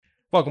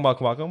Welcome,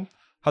 welcome, welcome.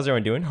 How's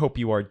everyone doing? Hope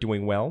you are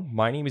doing well.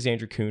 My name is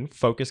Andrew Kuhn,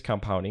 Focus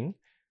Compounding,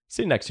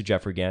 sitting next to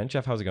Jeff again.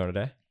 Jeff, how's it going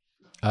today?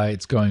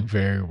 It's going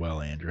very well,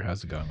 Andrew.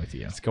 How's it going with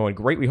you? It's going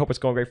great. We hope it's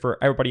going great for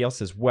everybody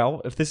else as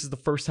well. If this is the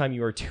first time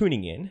you are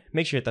tuning in,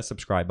 make sure you hit that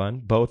subscribe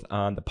button, both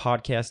on the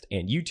podcast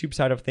and YouTube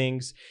side of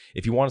things.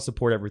 If you want to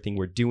support everything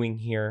we're doing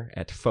here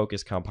at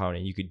Focus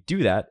Compounding, you could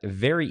do that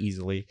very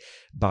easily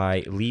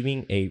by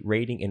leaving a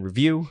rating and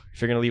review.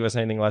 If you're going to leave us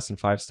anything less than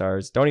 5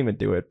 stars, don't even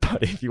do it.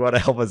 But if you want to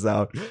help us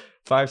out,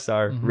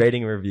 5-star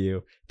rating and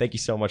review. Thank you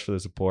so much for the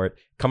support.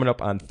 Coming up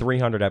on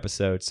 300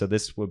 episodes. So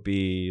this would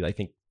be, I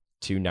think,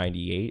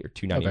 298 or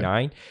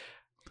 299. Okay.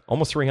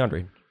 Almost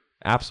 300.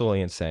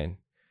 Absolutely insane.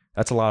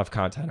 That's a lot of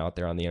content out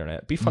there on the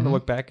internet. Be fun to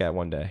look back at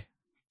one day.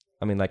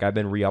 I mean, like, I've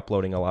been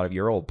re-uploading a lot of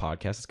your old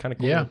podcasts. It's kind of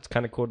cool. Yeah. It's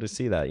kind of cool to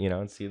see that, you know,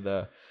 and see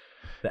the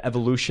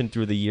evolution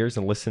through the years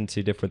and listen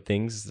to different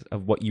things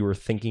of what you were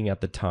thinking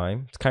at the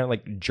time. It's kind of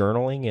like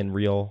journaling and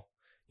real,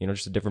 you know,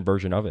 just a different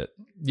version of it.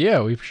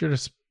 Yeah, we should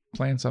have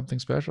planned something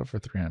special for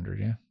 300.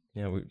 Yeah.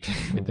 Yeah,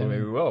 maybe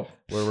we will.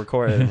 We're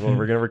recording.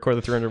 We're going to record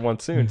the 301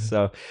 soon.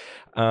 So,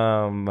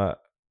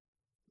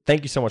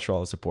 thank you so much for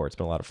all the support. It's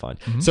been a lot of fun.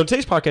 So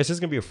today's podcast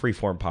is going to be a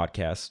free-form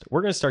podcast.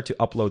 We're going to start to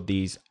upload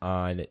these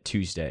on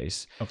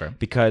Tuesdays. Okay.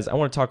 Because I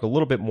want to talk a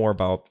little bit more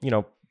about, you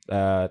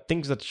know,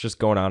 things that's just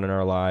going on in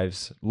our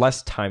lives,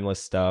 less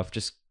timeless stuff,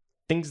 just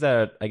things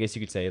that I guess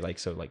you could say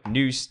like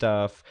news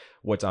stuff,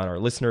 what's on our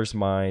listeners'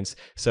 minds.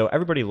 So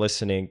everybody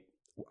listening,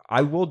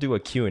 I will do a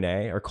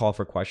Q&A or call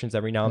for questions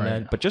every now and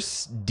then, but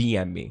just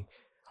DM me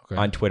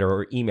on Twitter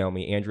or email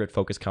me, Andrew at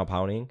Focus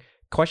Compounding,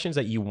 questions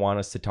that you want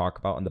us to talk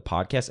about on the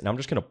podcast, and I'm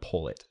just going to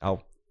pull it.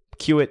 I'll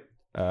queue it,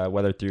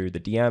 whether through the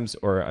DMs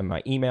or on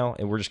my email,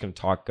 and we're just going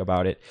to talk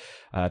about it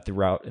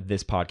throughout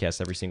this podcast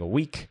every single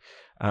week.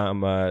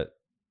 I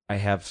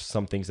have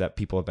some things that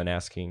people have been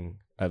asking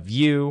of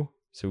you,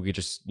 so we could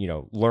just, you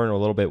know, learn a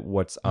little bit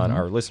what's on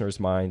our listeners'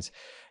 minds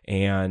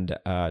and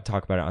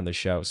talk about it on the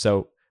show.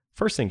 So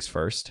first things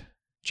first,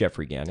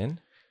 Jeffrey Gannon,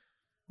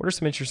 what are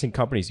some interesting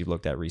companies you've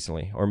looked at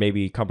recently, or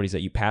maybe companies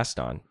that you passed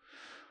on?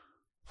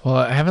 Well,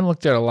 I haven't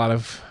looked at a lot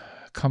of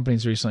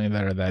companies recently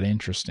that are that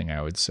interesting,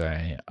 I would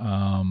say.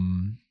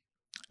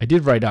 I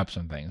did write up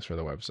some things for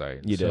the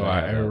website. You did. So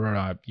I wrote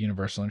up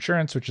Universal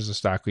Insurance, which is a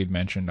stock we'd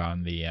mentioned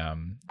on the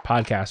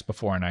podcast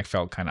before, and I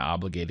felt kind of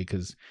obligated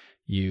because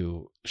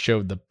you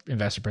showed the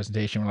investor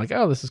presentation. We're like,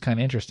 oh, this is kind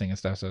of interesting and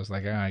stuff. So I was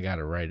like, oh, I got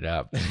to write it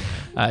up.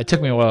 It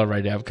took me a while to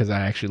write it up because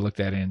I actually looked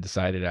at it and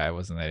decided I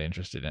wasn't that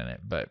interested in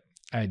it. But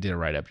I did a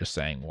write up just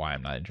saying why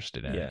I'm not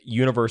interested in it.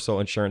 Universal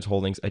Insurance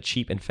Holdings, a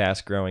cheap and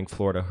fast growing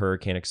Florida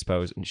hurricane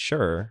exposed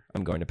insurer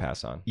I'm going to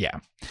pass on. Yeah.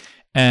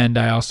 And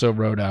I also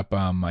wrote up,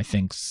 I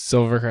think,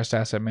 Silvercrest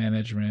Asset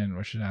Management,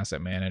 which is an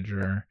asset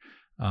manager.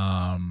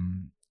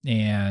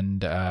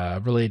 And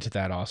related to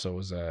that also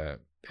was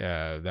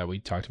that we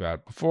talked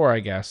about before,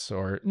 I guess,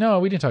 or no,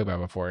 we didn't talk about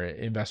it before,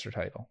 Investor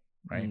Title,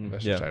 right?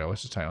 Investor Title,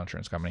 which is a title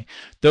insurance company.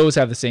 Those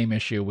have the same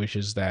issue, which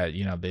is that,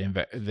 you know, the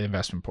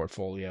investment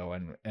portfolio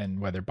and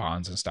whether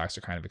bonds and stocks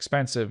are kind of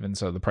expensive. And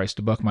so the price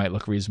to book might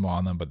look reasonable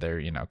on them, but they're,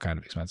 you know, kind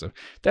of expensive.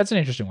 That's an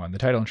interesting one. The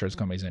title insurance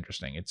company is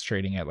interesting. It's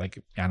trading at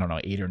like, I don't know,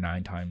 8 or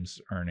 9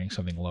 times earnings,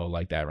 something low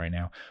like that right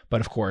now.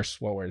 But of course,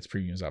 what were its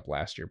premiums up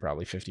last year?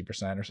 Probably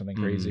 50% or something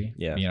crazy.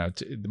 Yeah. You know,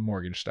 the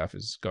mortgage stuff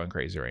is going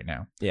crazy right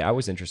now. Yeah, I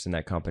was interested in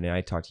that company.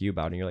 I talked to you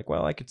about it, and you're like,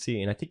 well, I could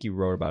see, and I think you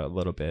wrote about it a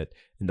little bit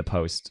in the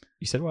post.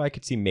 You said, well, I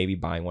could see maybe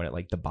buying one at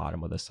like the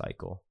bottom of the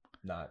cycle,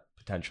 not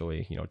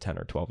potentially, you know, 10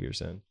 or 12 years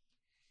in.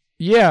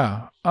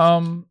 Yeah.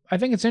 I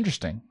think it's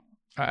interesting.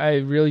 I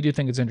really do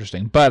think it's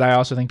interesting, but I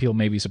also think people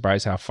may be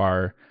surprised how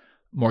far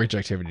mortgage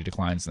activity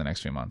declines in the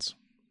next few months.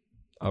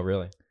 Oh,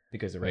 really?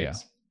 Because of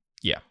rates?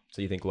 Yeah.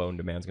 So you think loan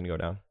demand is going to go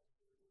down?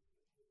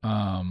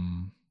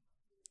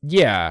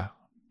 Yeah.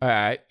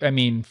 I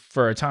mean,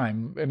 for a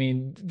time. I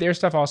mean, their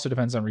stuff also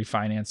depends on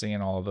refinancing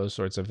and all of those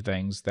sorts of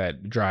things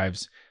that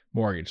drives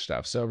mortgage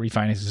stuff. So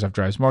refinancing stuff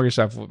drives mortgage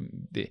stuff.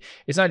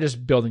 It's not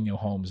just building new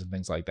homes and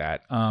things like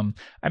that.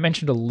 I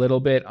mentioned a little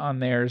bit on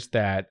theirs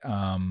that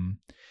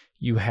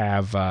you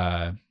have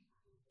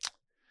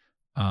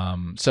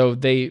so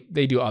they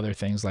do other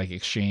things like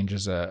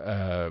exchanges.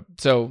 So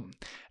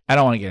I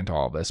don't want to get into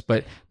all of this,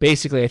 but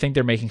basically I think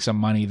they're making some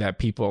money that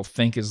people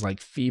think is like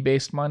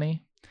fee-based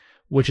money,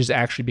 which is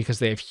actually because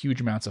they have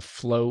huge amounts of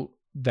float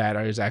that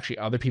is actually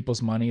other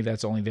people's money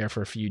that's only there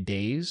for a few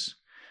days.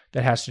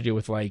 That has to do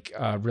with like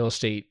real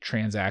estate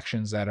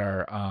transactions that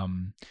are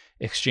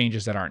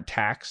exchanges that aren't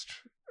taxed.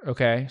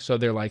 Okay. So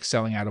they're like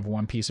selling out of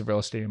one piece of real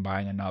estate and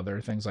buying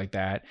another, things like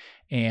that.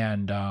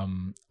 And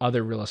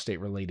other real estate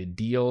related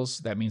deals.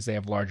 That means they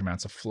have large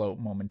amounts of float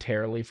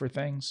momentarily for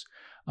things.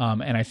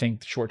 And I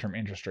think short-term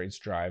interest rates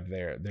drive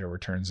their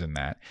returns in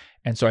that.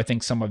 And so I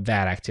think some of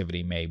that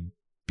activity may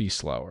be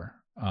slower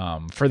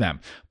for them.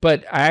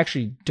 But I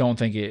actually don't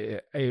think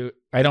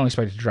I don't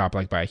expect it to drop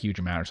like by a huge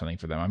amount or something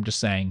for them. I'm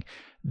just saying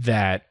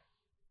that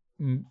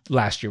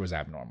last year was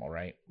abnormal,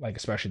 right? Like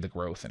especially the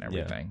growth and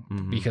everything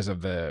because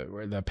of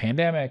the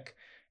pandemic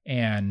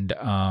and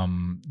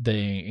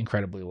the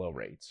incredibly low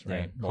rates,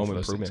 right? Yeah. Home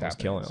Improvement was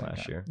killing it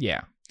last year.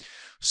 Yeah.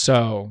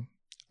 So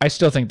I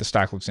still think the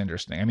stock looks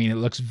interesting. I mean, it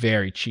looks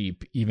very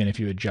cheap, even if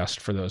you adjust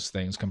for those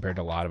things compared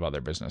to a lot of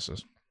other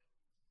businesses.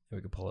 We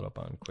could pull it up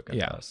on QuickFS.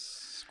 Yeah.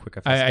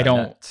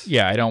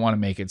 QuickFS. I don't want to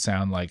make it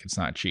sound like it's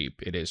not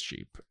cheap. It is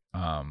cheap.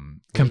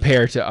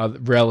 Compared to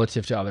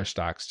relative to other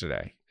stocks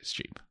today, it's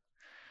cheap.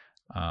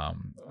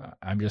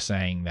 I'm just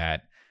saying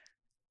that,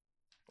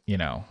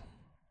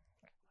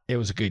 it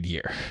was a good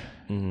year.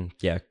 Mm-hmm.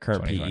 Yeah.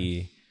 Current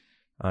PE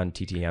on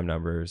TTM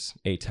numbers,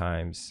 8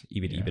 times,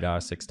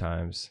 EBITDA 6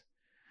 times.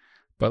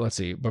 But let's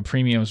see. But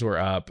premiums were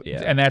up.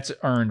 Yeah. And that's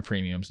earned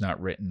premiums, not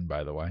written,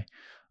 by the way.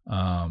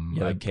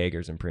 Like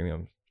CAGRs and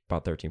premium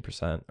about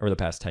 13% over the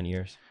past 10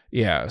 years.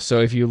 Yeah.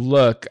 So if you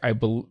look,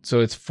 so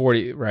it's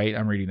 40, right?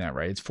 I'm reading that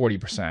right. It's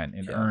 40%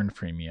 in earned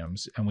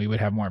premiums, and we would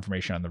have more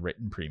information on the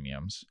written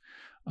premiums.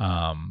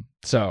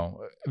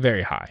 So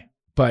very high.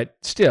 But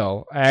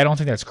still, I don't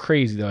think that's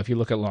crazy, though. If you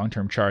look at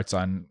long-term charts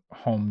on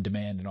home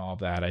demand and all of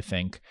that, I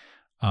think,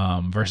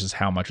 versus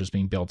how much was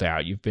being built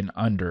out, you've been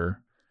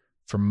under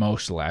for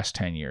most of the last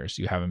 10 years.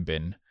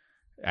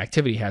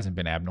 Activity hasn't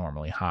been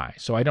abnormally high.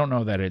 So I don't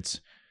know that it's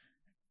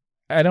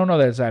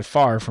that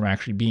far from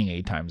actually being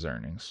 8 times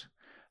earnings.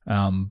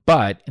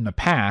 But in the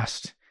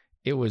past,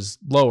 it was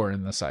lower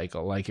in the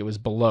cycle. Like, it was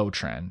below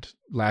trend.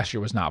 Last year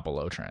was not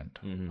below trend.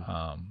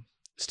 Mm-hmm.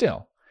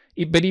 Still.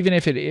 But even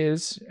if it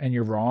is, and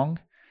you're wrong,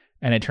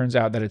 and it turns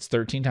out that it's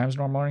 13 times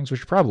normal earnings,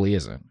 which it probably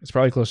isn't. It's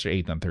probably closer to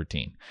 8 than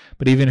 13.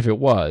 But even if it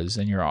was,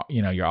 and you're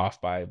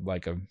off by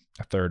like a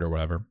third or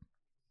whatever,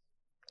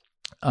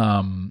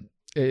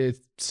 it's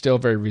still a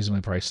very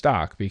reasonably priced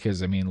stock,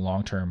 because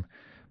long-term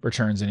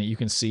returns in it, you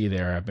can see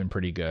there have been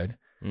pretty good.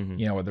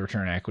 Mm-hmm. What the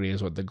return on equity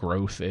is, what the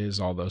growth is,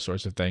 all those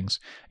sorts of things.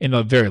 In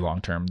the very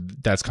long term,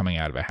 that's coming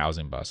out of a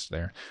housing bust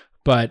there.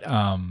 But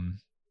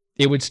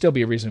it would still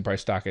be a reasonably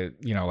priced stock at,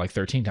 like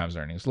 13 times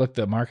earnings. Look,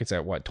 the market's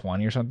at what,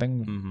 20 or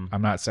something? Mm-hmm.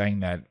 I'm not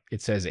saying that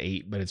it says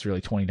 8, but it's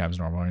really 20 times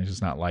normal earnings.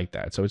 It's not like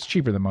that. So it's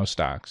cheaper than most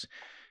stocks.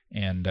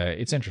 And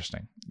it's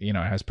interesting. It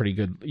has pretty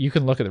good, you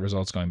can look at the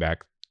results going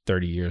back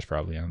 30 years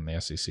probably on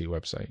the SEC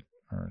website,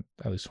 or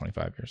at least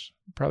 25 years,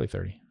 probably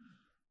 30.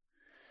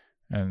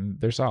 And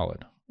they're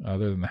solid.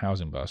 Other than the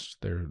housing bust,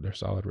 they're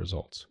solid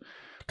results.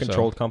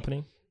 Controlled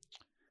company?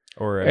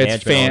 Or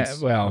it's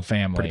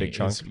family. Pretty big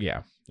chunk?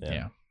 Yeah.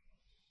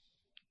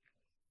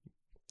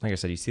 Like I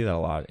said, you see that a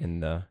lot in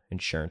the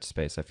insurance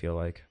space, I feel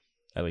like.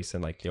 At least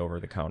in like the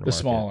over-the-counter the market.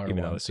 Smaller even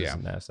ones, though this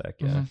is NASDAQ.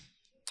 Yeah. Mm-hmm.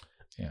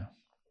 Yeah.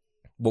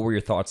 What were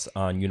your thoughts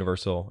on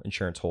Universal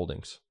Insurance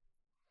Holdings?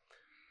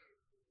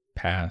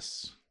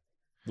 Pass.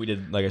 We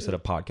did, like I said, a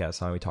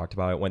podcast on it. We talked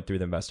about it, went through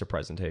the investor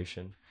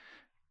presentation.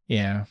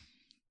 Yeah.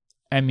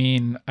 I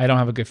don't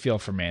have a good feel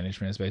for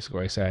management, is basically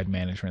what I said.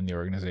 Management in the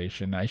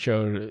organization. I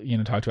showed,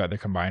 talked about their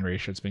combined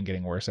ratio. It's been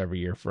getting worse every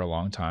year for a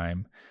long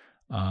time.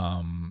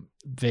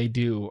 They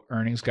do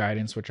earnings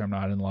guidance, which I'm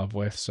not in love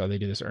with. So they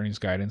do this earnings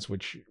guidance,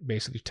 which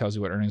basically tells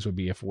you what earnings would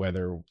be if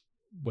weather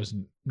was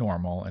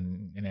normal,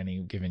 and in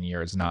any given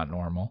year it's not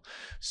normal.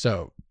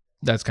 So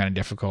that's kind of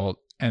difficult.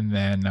 And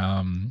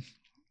then,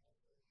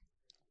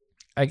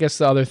 I guess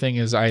the other thing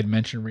is, I had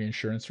mentioned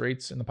reinsurance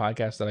rates in the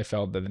podcast, that I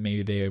felt that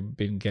maybe they have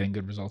been getting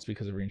good results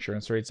because of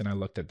reinsurance rates. And I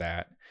looked at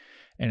that,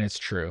 and it's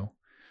true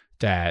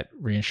that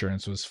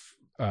reinsurance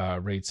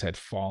rates had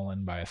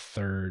fallen by a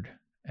third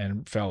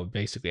and fell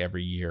basically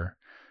every year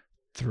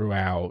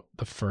throughout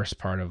the first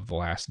part of the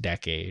last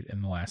decade,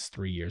 and the last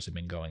 3 years have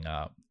been going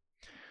up.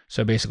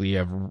 So basically you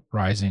have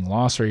rising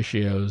loss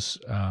ratios.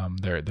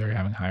 They're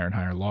having higher and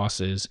higher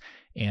losses,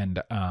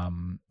 and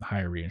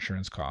higher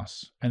reinsurance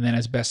costs. And then,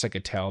 as best I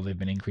could tell, they've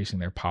been increasing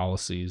their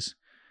policies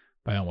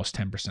by almost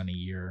 10% a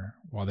year,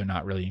 while they're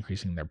not really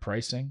increasing their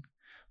pricing.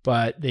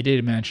 But they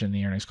did mention in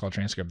the earnings call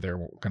transcript they're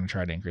going to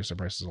try to increase their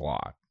prices a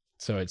lot.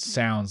 So it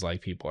sounds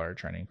like people are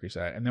trying to increase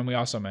that. And then we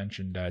also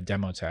mentioned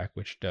Demotech,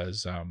 which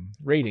does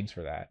ratings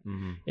for that.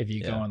 Mm-hmm. If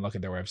you go and look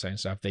at their website and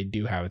stuff, they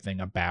do have a thing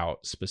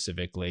about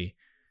specifically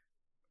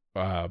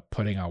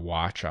putting a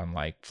watch on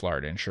like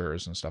Florida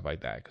insurers and stuff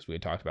like that, because we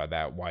had talked about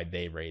that, why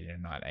they rate it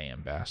and not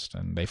AM Best,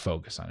 and they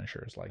focus on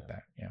insurers like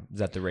that. Yeah. Is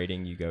that the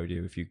rating you go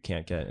to if you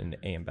can't get an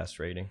AM Best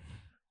rating?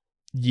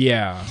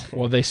 Yeah.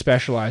 Well, they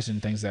specialize in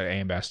things that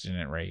AM Best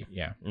didn't rate.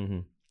 Yeah. Mm-hmm.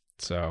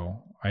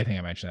 So I think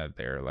I mentioned that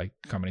they're like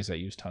companies that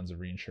use tons of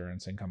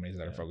reinsurance and companies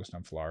that are focused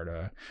on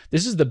Florida.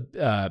 This is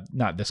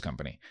not this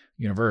company.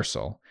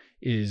 Universal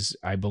is,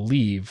 I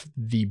believe,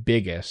 the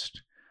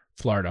biggest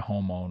Florida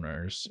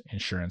homeowners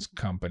insurance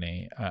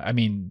company.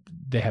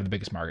 They have the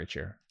biggest market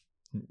share.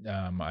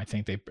 I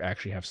think they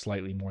actually have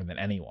slightly more than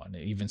anyone,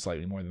 even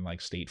slightly more than like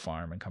State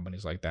Farm and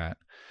companies like that.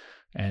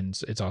 And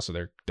it's also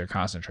they're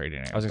concentrating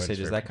in it. I was gonna say,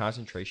 does that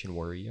concentration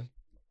worry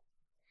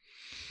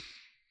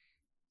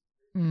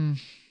you?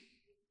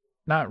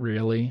 Not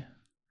really.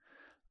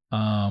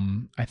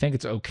 I think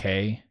it's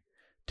okay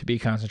to be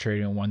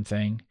concentrating on one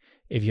thing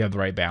if you have the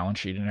right balance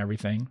sheet and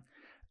everything.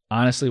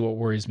 Honestly, what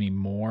worries me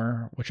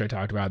more, which I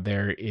talked about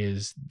there,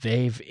 is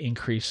they've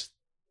increased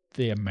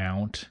the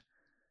amount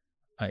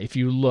If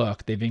you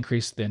look, they've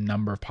increased the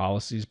number of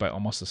policies by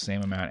almost the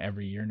same amount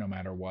every year, no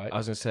matter what. I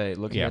was going to say,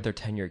 looking at their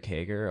 10-year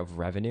CAGR of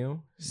revenue,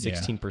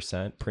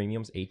 16%,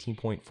 premiums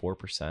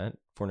 18.4%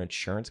 for an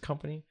insurance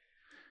company.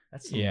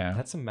 That's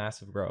some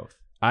massive growth.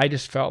 I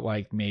just felt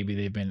like maybe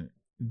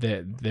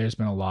there's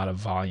been a lot of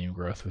volume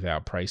growth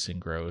without pricing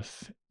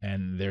growth,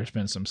 and there's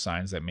been some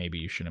signs that maybe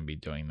you shouldn't be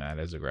doing that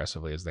as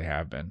aggressively as they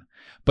have been.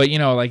 But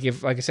like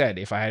I said,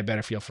 if I had a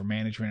better feel for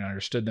management and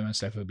understood them and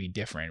stuff, it would be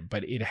different.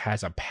 But it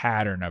has a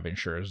pattern of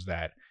insurers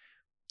that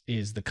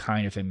is the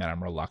kind of thing that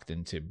I'm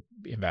reluctant to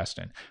invest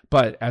in.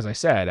 But as I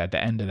said, at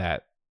the end of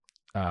that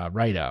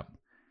write-up,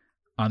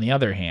 on the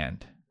other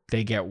hand,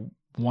 they get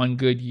one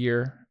good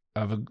year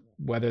of a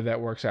weather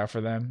that works out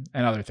for them,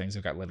 and other things.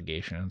 They've got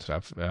litigation and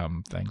stuff,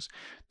 things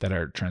that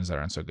are trends that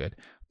aren't so good.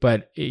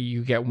 But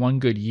you get one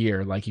good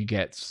year, like you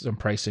get some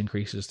price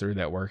increases through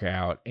that work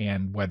out,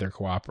 and weather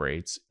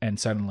cooperates, and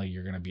suddenly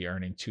you're going to be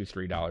earning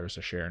 $2-3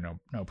 a share,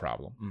 no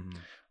problem,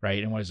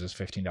 right? And what is this,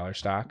 $15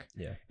 stock?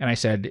 Yeah. And I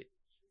said,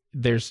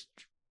 there's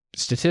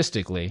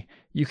statistically,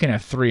 you can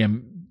have 3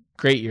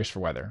 great years for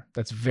weather.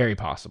 That's very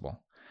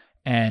possible.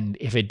 And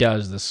if it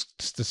does, the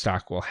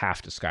stock will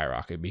have to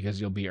skyrocket,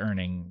 because you'll be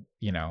earning,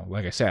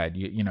 like I said,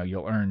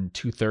 you'll earn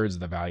 2/3 of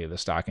the value of the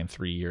stock in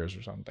 3 years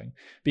or something,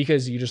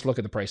 because you just look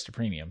at the price to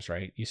premiums,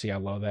 right? You see how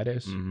low that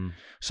is.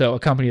 So a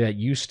company that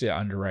used to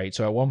underwrite,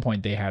 so at one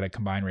point they had a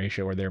combined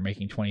ratio where they were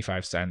making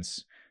 25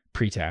 cents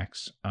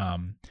pre-tax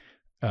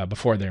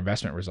before their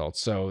investment results.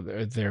 So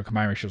their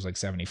combined ratio was like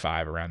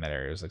 75, around that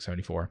area. It was like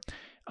 74.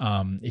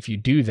 If you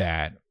do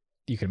that,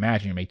 you can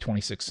imagine you make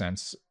 26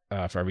 cents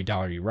for every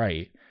dollar you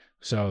write.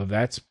 So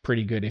that's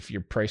pretty good if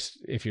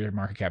your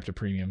market cap to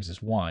premiums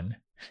is 1.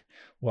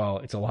 Well,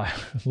 it's a lot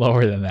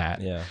lower than that.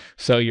 Yeah.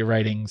 So you're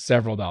writing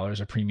several dollars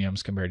of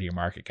premiums compared to your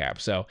market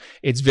cap. So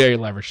it's very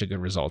leveraged to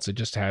good results. It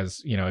just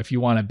has, if you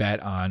want to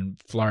bet on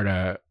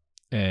Florida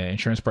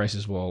insurance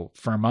prices will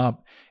firm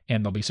up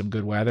and there'll be some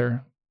good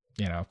weather,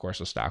 of course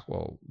the stock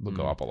will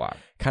go up a lot.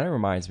 Kind of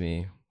reminds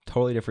me,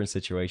 totally different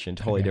situation,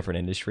 totally different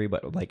industry,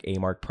 but like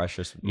A-Mark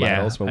Precious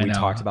Metals, when we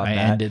talked about that.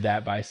 I ended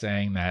that by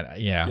saying that,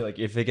 like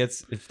if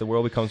the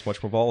world becomes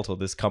much more volatile,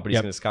 this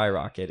company's going to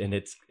skyrocket, and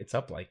it's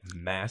up like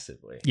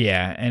massively.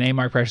 Yeah, and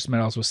A-Mark Precious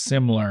Metals was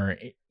similar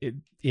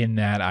in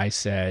that I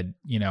said,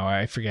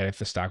 I forget if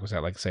the stock was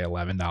at like say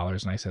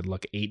 $11, and I said,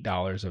 look,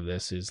 $8 of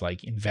this is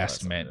like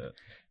investment.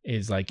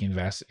 It's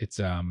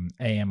AMRK,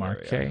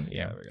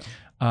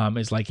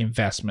 is like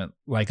investment,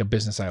 like a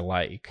business I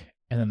like.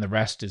 And then the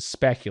rest is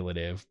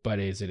speculative, but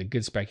is it a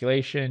good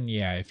speculation?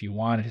 Yeah, if you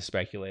wanted to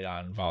speculate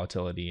on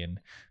volatility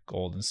in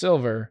gold and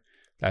silver,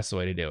 that's the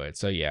way to do it.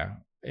 So yeah,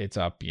 it's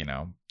up,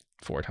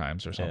 4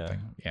 times or something.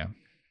 Yeah.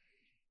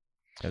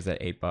 It was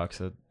at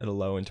 $8 at a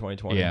low in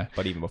 2020. Yeah.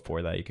 But even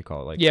before that, you could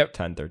call it like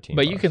 10, 13.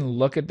 But you can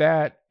look at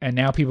that, and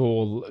now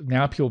people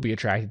will be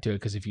attracted to it,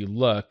 because if you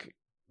look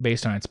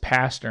based on its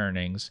past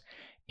earnings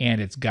and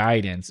its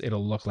guidance,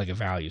 it'll look like a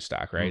value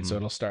stock, right? So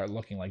it'll start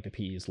looking like the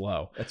PE is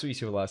low. That's what you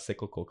see with a lot of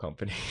cyclical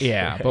companies.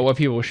 Yeah, but what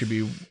people should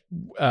be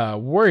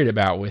worried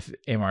about with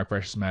A-Mark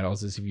Precious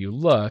Metals is, if you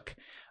look,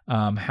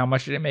 how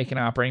much did it make in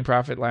operating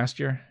profit last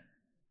year?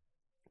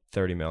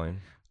 $30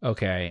 million.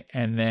 Okay,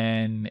 and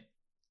then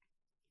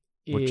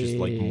which is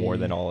like more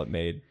than all it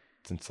made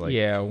since like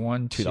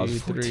 1, 2,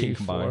 3,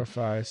 4,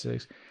 5,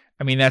 6.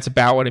 I mean, that's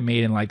about what it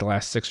made in like the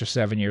last 6 or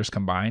 7 years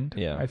combined,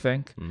 I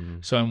think.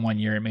 So in 1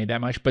 year, it made that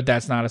much. But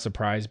that's not a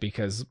surprise,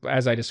 because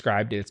as I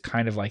described it, it's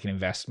kind of like an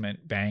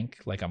investment bank,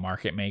 like a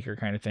market maker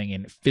kind of thing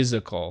in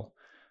physical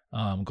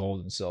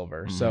gold and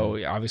silver.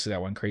 So obviously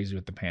that went crazy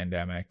with the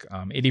pandemic.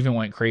 It even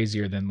went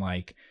crazier than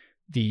like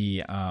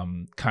the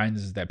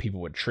kinds that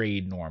people would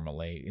trade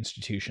normally,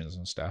 institutions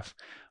and stuff,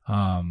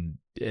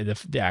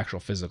 the actual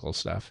physical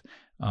stuff.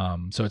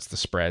 So it's the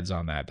spreads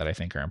on that I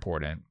think are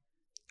important.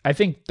 I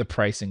think the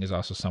pricing is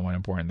also somewhat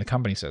important. The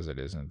company says it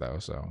isn't, though,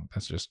 so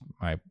that's just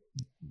my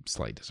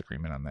slight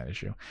disagreement on that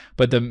issue.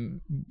 But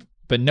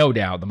no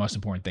doubt, the most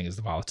important thing is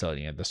the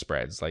volatility of the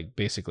spreads. Like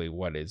basically,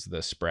 what is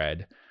the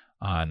spread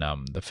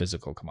on the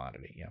physical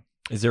commodity? Yeah.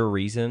 Is there a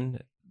reason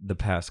the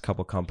past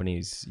couple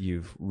companies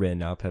you've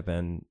written up have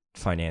been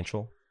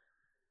financial?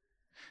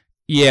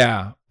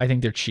 Yeah, I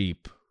think they're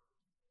cheap.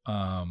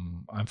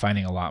 I'm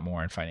finding a lot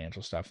more in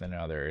financial stuff than in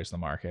other areas of the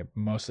market,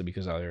 mostly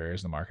because other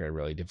areas of the market are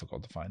really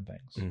difficult to find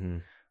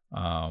things.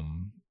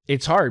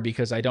 It's hard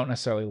because I don't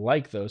necessarily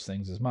like those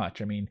things as much.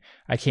 I mean,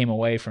 I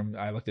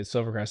looked at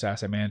Silvercrest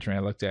Asset Management,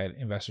 I looked at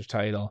Investors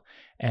Title,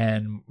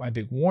 and my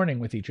big warning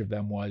with each of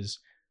them was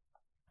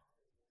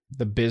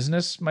the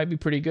business might be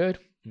pretty good,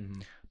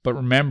 but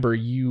remember,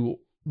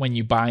 when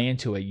you buy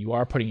into it, you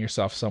are putting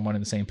yourself somewhat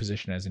in the same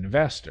position as an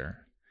investor.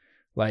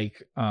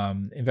 Like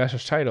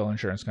Investors Title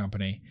Insurance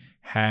Company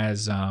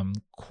has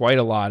quite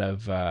a lot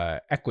of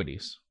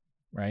equities,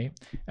 right?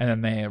 And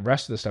then the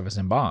rest of the stuff is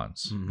in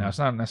bonds. Now, it's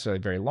not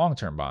necessarily very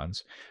long-term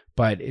bonds,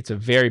 but it's a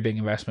very big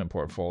investment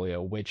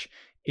portfolio, which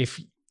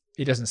if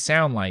it doesn't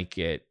sound like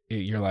it,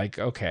 you're like,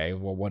 okay,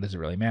 well, what does it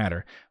really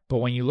matter? But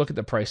when you look at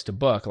the price to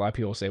book, a lot of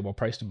people say, well,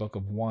 price to book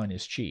of 1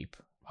 is cheap.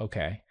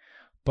 Okay.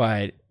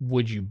 But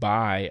would you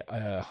buy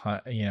a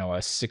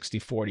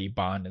 60-40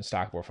 bond and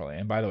stock portfolio?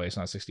 And by the way, it's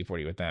not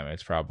 60-40 with them.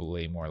 It's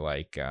probably more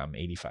like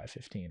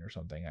 85-15 or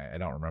something. I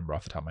don't remember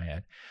off the top of my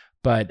head.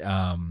 But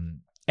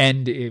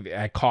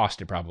at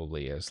cost, it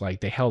probably is.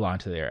 Like, they held on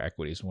to their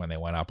equities when they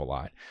went up a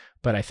lot.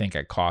 But I think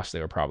at cost, they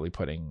were probably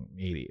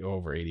putting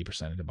over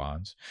 80% into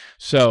bonds.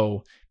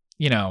 So,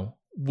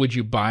 would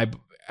you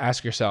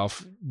ask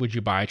yourself, would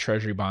you buy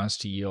treasury bonds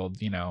to yield,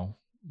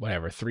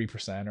 whatever,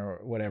 3% or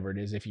whatever it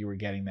is, if you were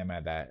getting them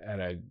at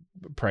a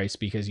price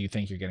because you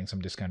think you're getting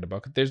some discounted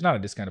book? There's not a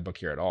discounted book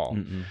here at all.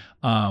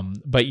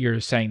 But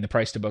you're saying the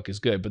price to book is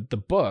good, but the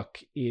book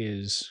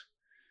is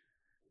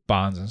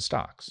bonds and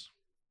stocks.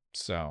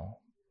 So,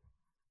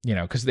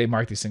 because they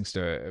mark these things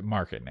to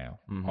market now,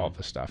 all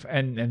this stuff.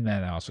 And then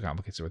it also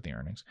complicates it with the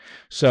earnings.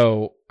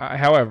 So,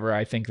 however,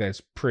 I think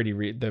that's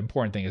the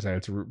important thing is that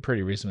it's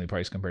pretty reasonably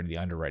priced compared to the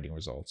underwriting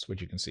results,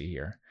 which you can see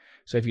here.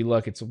 So if you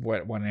look, it's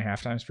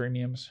 1.5 times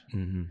premiums.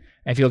 And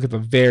if you look at the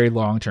very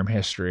long-term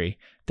history,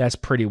 that's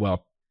pretty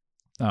well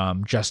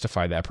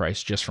justified that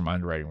price just from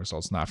underwriting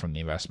results, not from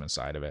the investment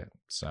side of it.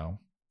 So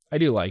I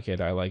do like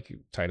it. I like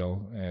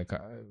title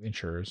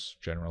insurers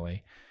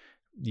generally.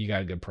 You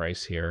got a good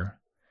price here.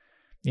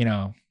 I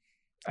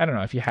don't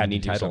know if you had to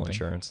do title something.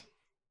 Insurance.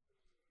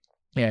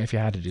 Yeah, if you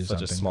had to do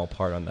something. Such a small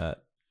part on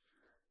that,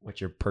 what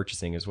you're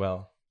purchasing as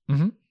well.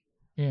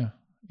 Yeah.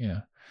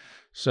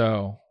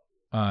 So,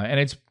 and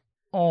it's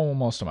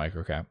almost a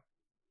micro cap.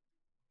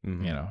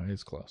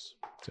 It's close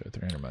to a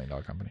 $300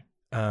 million company.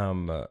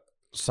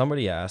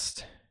 Somebody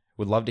asked,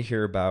 would love to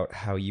hear about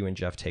how you and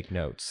Jeff take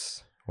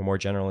notes, or more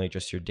generally,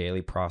 just your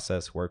daily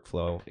process,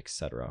 workflow,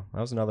 etc.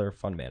 That was another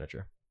fund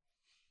manager.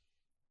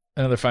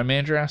 Another fund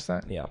manager asked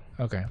that? Yeah.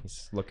 Okay.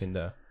 He's looking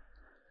to,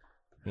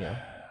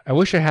 I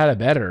wish I had a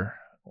better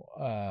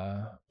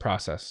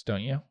process,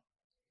 don't you?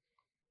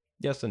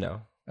 Yes and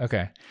no.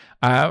 Okay.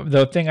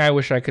 The thing I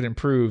wish I could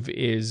improve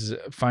is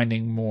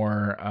finding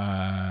more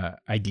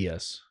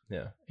ideas.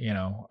 Yeah.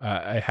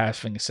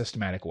 Having a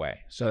systematic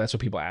way. So that's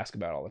what people ask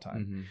about all the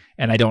time.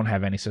 And I don't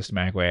have any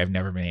systematic way. I've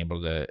never been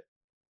able to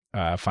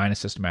find a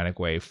systematic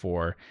way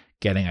for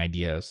getting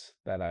ideas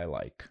that I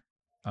like.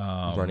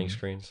 Running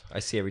screens. I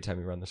see every time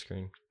you run the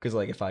screen. Because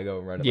if I go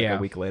and run it a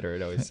week later,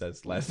 it always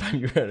says last time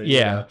you ran it.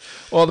 Yeah.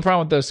 Well, the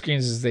problem with those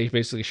screens is they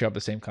basically show up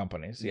the same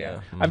companies. Yeah.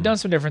 I've done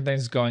some different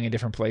things, going in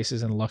different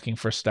places and looking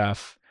for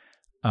stuff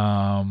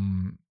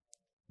to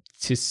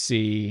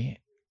see.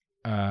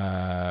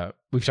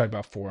 We've talked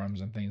about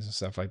forums and things and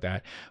stuff like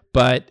that.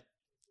 But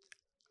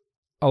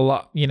a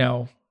lot,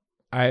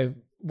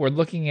 we're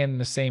looking in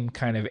the same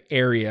kind of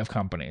area of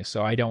companies.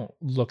 So I don't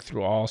look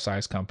through all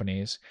size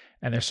companies,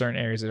 and there's certain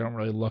areas I don't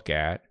really look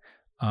at.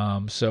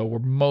 So we're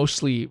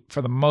mostly,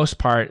 for the most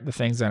part, the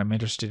things that I'm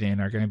interested in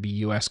are going to be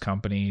U.S.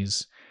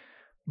 companies,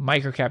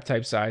 microcap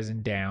type size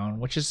and down,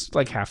 which is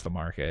like half the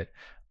market.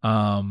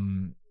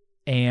 And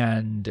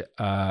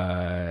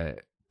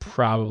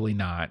probably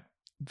not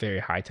very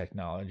high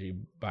technology,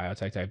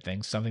 biotech type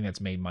things, something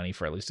that's made money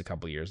for at least a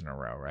couple of years in a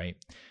row, right?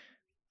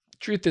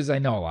 Truth is, I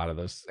know a lot of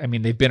those. I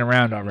mean, they've been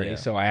around already,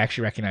 so I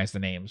actually recognize the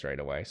names right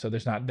away. So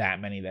there's not that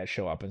many that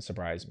show up and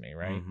surprise me,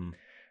 right?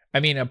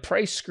 I mean, a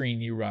price screen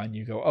you run,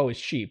 you go, oh, it's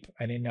cheap.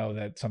 I didn't know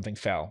that something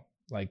fell.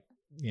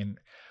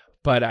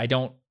 But I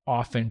don't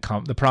often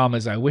the problem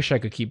is I wish I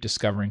could keep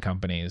discovering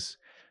companies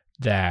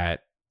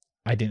that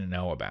I didn't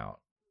know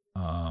about.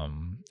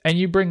 And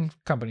you bring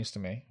companies to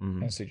me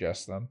and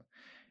suggest them,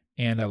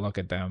 and I look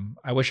at them.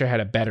 I wish I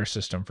had a better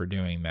system for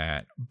doing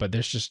that, but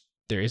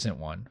there isn't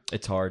one.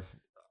 It's hard.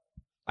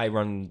 I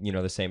run,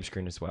 the same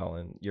screen as well,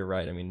 and you're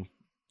right. I mean,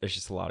 there's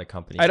just a lot of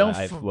companies that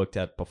I've looked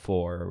at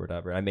before or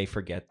whatever. I may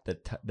forget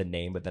the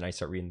name, but then I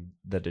start reading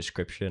the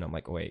description. I'm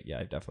like, oh, wait, yeah,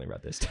 I've definitely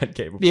read this 10K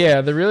before.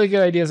 Yeah, the really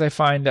good ideas I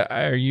find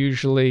are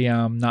usually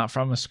not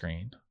from a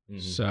screen.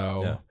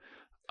 So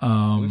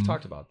we've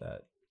talked about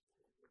that.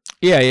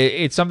 Yeah,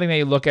 it's something that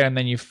you look at and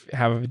then you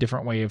have a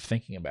different way of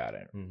thinking about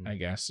it, I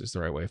guess is the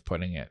right way of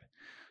putting it.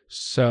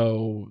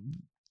 So...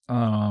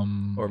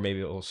 or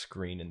maybe it will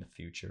screen in the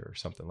future or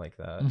something like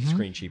that.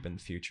 Screen cheap in the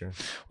future.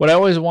 What I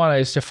always want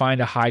is to find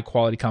a high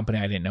quality company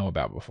I didn't know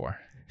about before.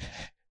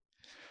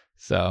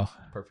 So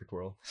perfect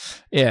world.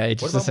 Yeah, it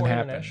just doesn't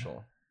happen.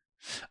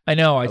 I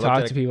know. I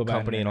talked to people about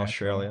company in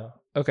Australia.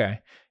 Okay.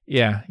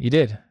 Yeah, you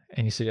did.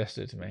 And you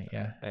suggested it to me.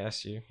 Yeah. I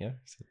asked you. Yeah.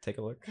 So take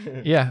a look.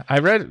 Yeah. I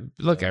read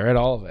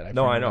all of it. I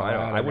know.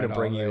 I wouldn't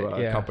bring you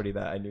a company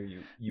that I knew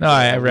you no,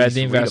 I read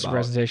the investor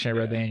presentation. I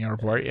read the annual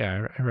report.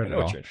 Yeah. I read it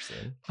all. What you're interested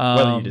in.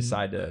 Whether you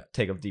decide to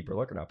take a deeper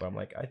look or not. But I'm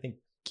like, I think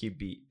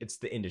QB, it's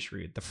the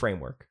industry, the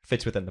framework,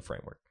 fits within the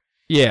framework.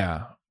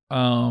 Yeah.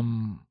 I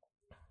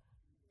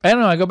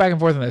don't know. I go back and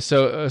forth on this.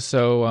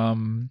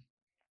 So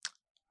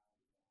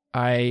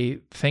I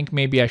think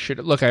maybe I should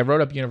look. I wrote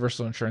up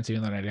Universal Insurance,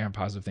 even though I didn't have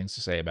positive things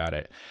to say about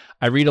it.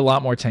 I read a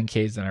lot more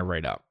 10Ks than I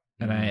write up,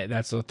 and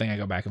that's the thing I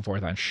go back and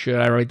forth on.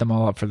 Should I write them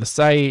all up for the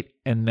site?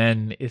 And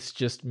then it's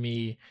just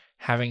me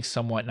having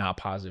somewhat not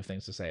positive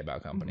things to say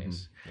about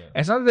companies. Yeah. And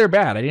it's not that they're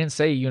bad. I didn't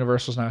say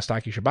Universal's not a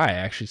stock you should buy. I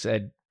actually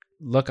said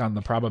look on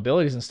the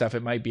probabilities and stuff,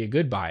 it might be a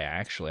good buy.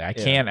 Actually, I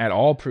can't at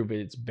all prove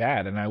it's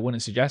bad, and I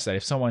wouldn't suggest that.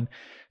 If someone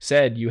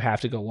said you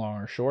have to go long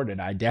or short it,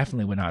 I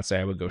definitely would not say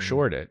I would go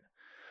short it.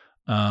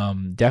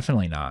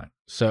 Definitely not.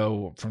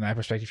 So from that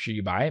perspective, should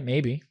you buy it?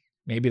 Maybe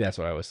that's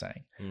what I was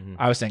saying.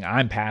 I was saying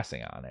I'm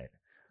passing on it.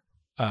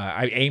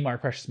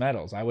 A-Mark Precious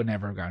Metals, I would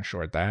never have gone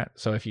short that.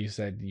 So if you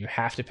said you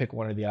have to pick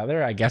one or the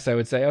other, I guess I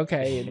would say,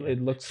 okay,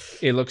 it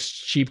looks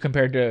cheap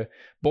compared to,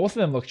 both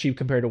of them look cheap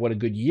compared to what a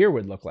good year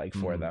would look like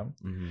for them.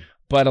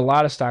 But a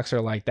lot of stocks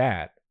are like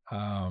that.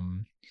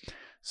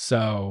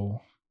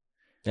 So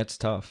that's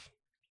tough.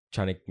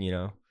 Trying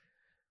to,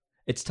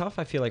 it's tough,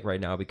 I feel like,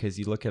 right now, because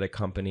you look at a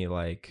company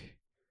like,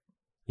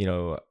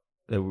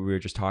 that we were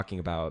just talking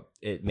about,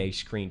 it may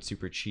screen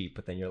super cheap,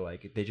 but then you're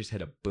like, they just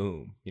hit a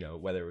boom,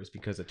 whether it was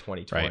because of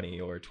 2020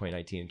 or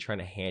 2019, trying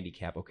to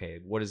handicap, okay,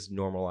 what does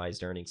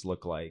normalized earnings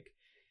look like?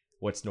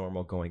 What's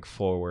normal going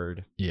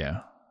forward?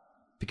 Yeah.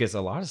 Because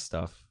a lot of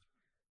stuff,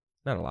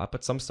 not a lot,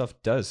 but some stuff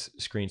does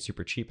screen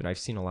super cheap. And I've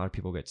seen a lot of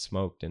people get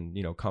smoked and,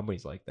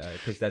 companies like that,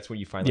 because that's when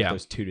you find like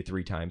those 2 to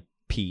 3 time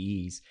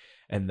PEs,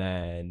 and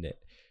then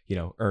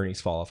earnings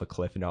fall off a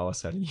cliff, and all of a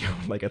sudden you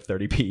have like a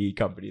 30 PE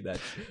company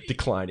that's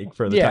declining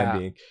for the time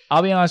being.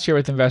 I'll be honest here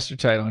with Investor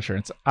Title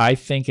Insurance. I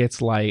think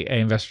it's like an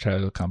Investor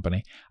Title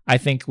company. I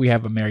think we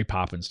have a Mary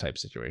Poppins type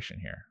situation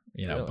here.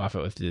 Really?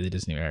 Buffett with the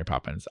Disney Mary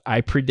Poppins.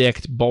 I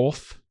predict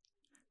both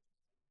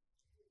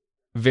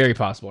very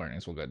possible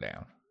earnings will go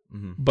down,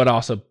 but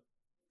also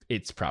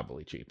it's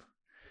probably cheap.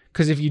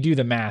 Because if you do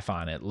the math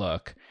on it,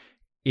 look,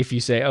 if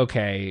you say,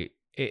 okay,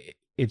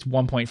 it's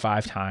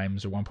 1.5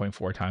 times or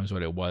 1.4 times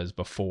what it was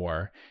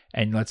before,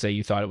 and let's say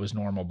you thought it was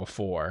normal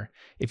before,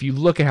 if you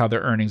look at how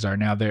their earnings are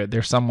now,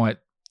 they're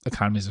somewhat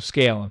economies of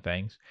scale and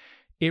things,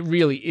 it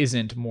really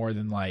isn't more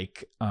than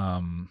like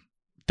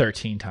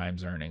 13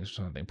 times earnings or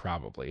something,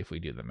 probably, if we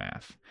do the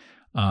math.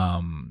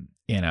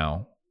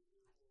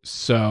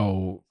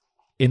 So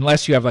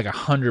unless you have like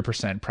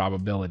 100%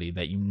 probability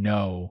that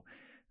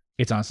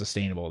it's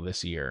unsustainable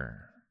this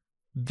year,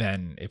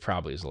 then it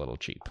probably is a little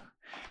cheap.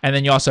 And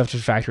then you also have to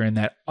factor in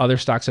that other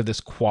stocks of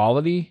this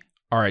quality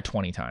are at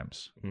 20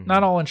 times.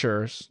 Not all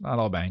insurers, not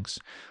all banks,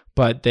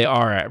 but they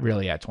are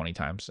really at 20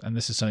 times. And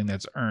this is something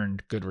that's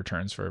earned good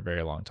returns for a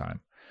very long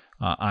time,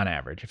 on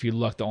average. If you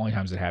look, the only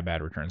times it had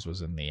bad returns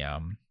was in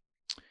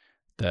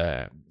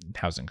the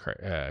housing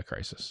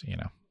crisis,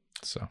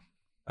 So,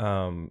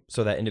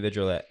 so that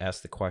individual that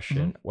asked the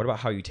question, what about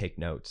how you take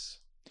notes?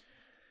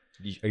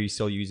 Are you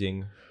still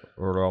using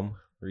Rome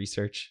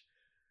Research?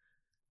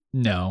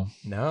 No,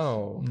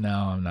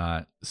 I'm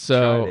not.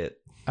 So,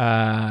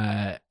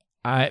 I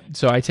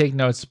take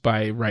notes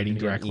by writing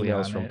directly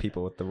emails from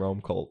people with the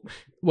Rome cult.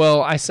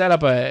 Well, I set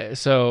up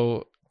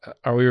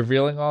are we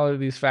revealing all of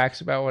these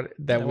facts about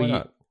about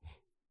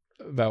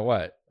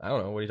what? I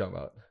don't know. What are you talking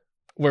about?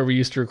 Where we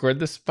used to record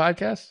this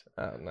podcast?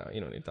 No,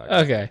 you don't need to talk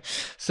about Okay.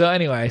 So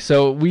anyway,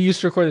 we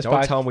used to record this podcast.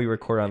 Don't tell them we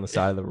record on the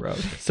side of the road.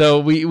 So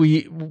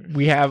we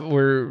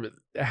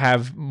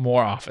have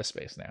more office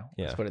space now.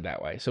 Let's put it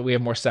that way. So we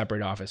have more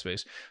separate office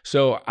space.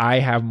 So I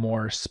have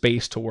more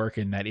space to work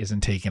in that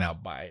isn't taken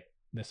up by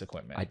this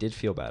equipment. I did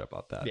feel bad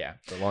about that. Yeah.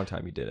 For a long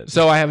time you did it.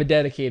 So I have a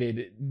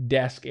dedicated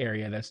desk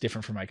area that's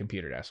different from my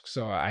computer desk.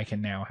 So I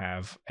can now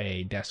have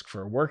a desk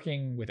for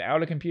working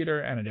without a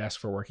computer and a desk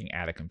for working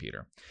at a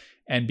computer.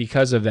 And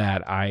because of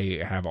that,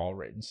 I have all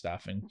written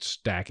stuff and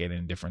stack it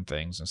in different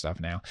things and stuff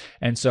now.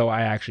 And so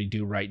I actually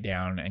do write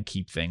down and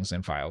keep things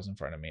in files in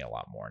front of me a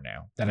lot more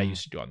now than I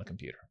used to do on the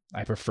computer.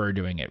 I prefer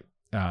doing it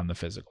on the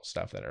physical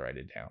stuff that I write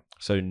it down.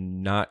 So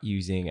not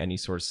using any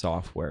sort of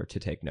software to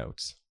take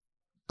notes.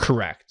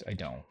 Correct. I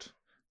don't.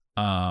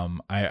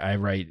 I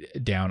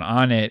write down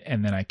on it,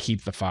 and then I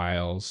keep the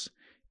files,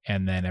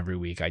 and then every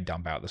week I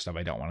dump out the stuff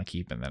I don't want to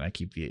keep, and then I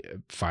keep the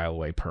file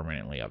away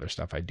permanently, other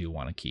stuff I do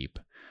want to keep.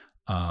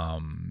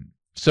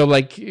 So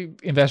like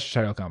Investor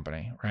Title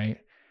Company, right?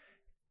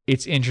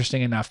 It's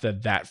interesting enough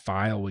that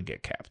file would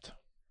get kept.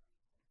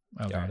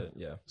 Okay. Got it.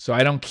 Yeah. So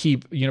I don't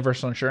keep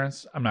Universal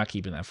Insurance. I'm not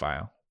keeping that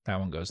file. That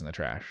one goes in the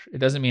trash. It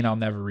doesn't mean I'll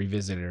never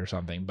revisit it or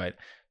something, but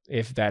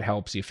if that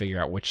helps you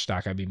figure out which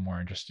stock I'd be more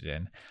interested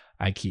in,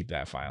 I keep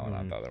that file and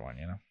not the other one,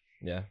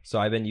 Yeah. So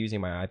I've been using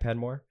my iPad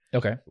more.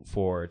 Okay.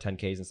 For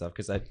 10Ks and stuff.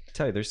 Because I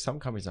tell you, there's some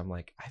companies I'm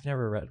like, I've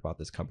never read about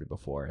this company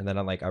before. And then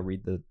I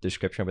read the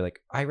description. I'll be like,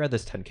 I read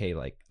this 10K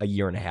like a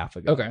year and a half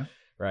ago. Okay.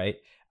 Right.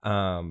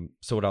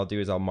 So what I'll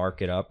do is I'll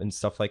mark it up and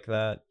stuff like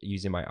that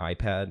using my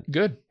iPad.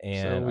 Good.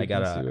 And I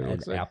got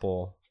an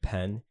Apple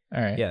Pen.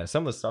 All right. Yeah.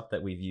 Some of the stuff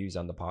that we've used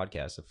on the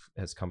podcast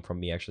has come from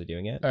me actually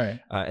doing it. All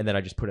right. And then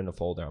I just put in a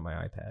folder on my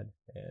iPad.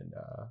 And,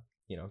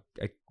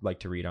 I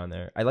like to read on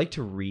there. I like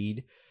to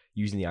read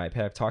using the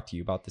iPad. I've talked to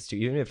you about this too.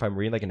 Even if I'm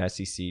reading like an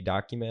SEC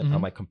document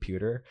on my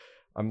computer,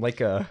 I'm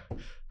like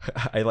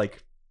I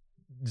like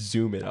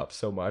zoom it up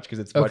so much because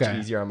it's much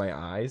easier on my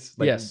eyes.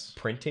 Like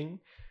printing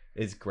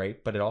is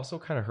great, but it also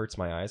kind of hurts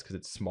my eyes because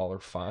it's smaller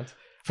font.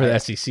 For the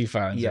SEC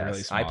files, yes,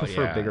 really small. I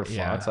prefer bigger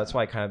fonts. So that's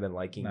why I kind of been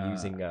liking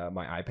using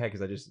my iPad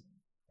because I just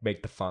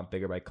make the font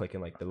bigger by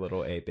clicking like the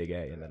little A, big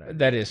A, and then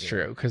that is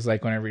true, because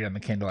like when I read on the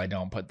Kindle, I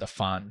don't put the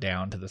font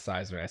down to the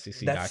size of an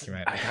SEC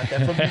document. I got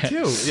that from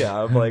you too.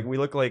 Yeah, I'm like, we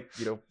look like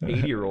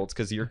 80-year-olds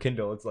because your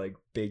Kindle, it's like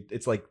big.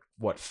 It's like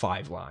what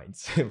 5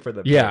 lines for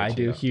the yeah. page, I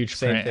do huge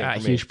print,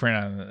 huge print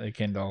on the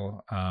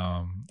Kindle.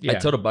 Yeah, I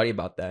told a buddy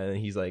about that, and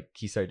he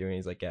started doing it.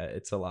 He's like, yeah,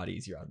 it's a lot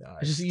easier on the eyes.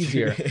 It's just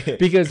easier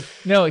because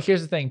no.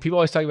 Here's the thing: people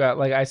always talk about,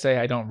 like I say,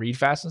 I don't read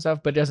fast and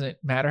stuff, but it doesn't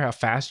matter how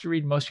fast you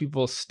read. Most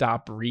people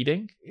stop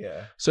reading.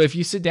 Yeah. So if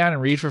you sit down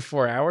and read for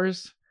 4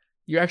 hours,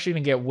 you're actually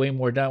gonna get way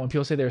more done. When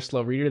people say they're a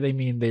slow reader, they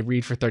mean they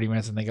read for 30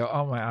 minutes and they go,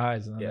 "Oh, my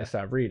eyes," and then they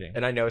stop reading.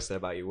 And I noticed that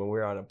about you when we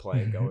were on a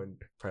plane going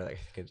probably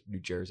like New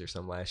Jersey or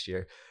something last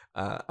year.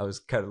 I was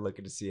kind of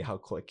looking to see how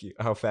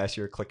fast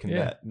you were clicking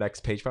that next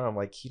page. But I'm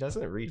like, he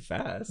doesn't read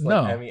fast. No,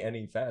 I mean,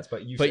 any fast.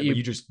 But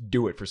you just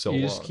do it for so long.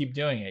 You just keep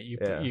doing it.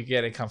 You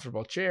get a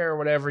comfortable chair or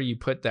whatever. You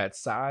put that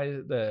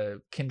size,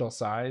 the Kindle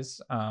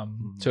size,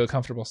 to a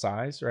comfortable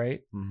size,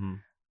 right?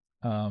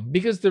 Mm-hmm.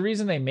 Because the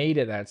reason they made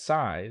it that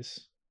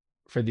size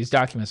for these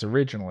documents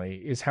originally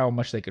is how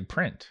much they could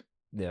print.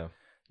 Yeah.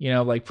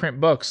 Like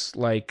print books,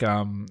 like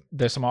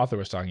there's some author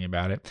was talking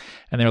about it,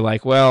 and they're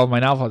like, well,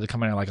 my novel had to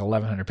come in at like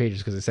 1,100 pages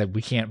because they said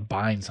we can't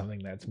bind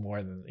something that's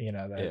more than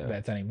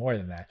that's any more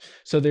than that.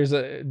 So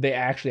they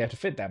actually have to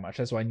fit that much.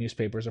 That's why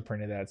newspapers are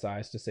printed that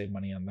size to save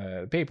money on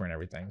the paper and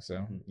everything.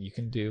 So you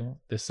can do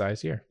this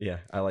size here. Yeah,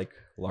 I like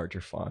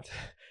larger font.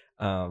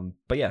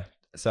 But yeah,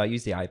 so I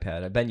use the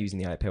iPad. I've been using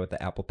the iPad with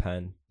the Apple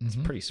Pen. It's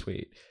pretty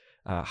sweet.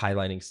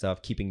 Highlighting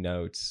stuff, keeping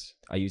notes.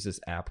 I use this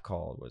app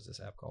called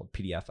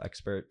PDF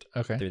Expert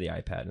through the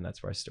iPad, and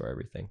that's where I store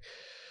everything.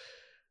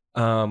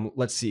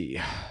 Let's see.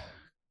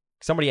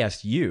 Somebody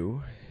asked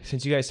you,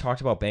 since you guys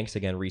talked about banks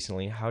again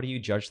recently, how do you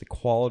judge the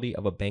quality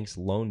of a bank's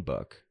loan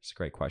book? It's a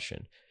great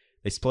question.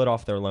 They split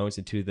off their loans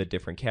into the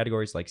different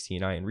categories like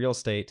C&I and real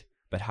estate,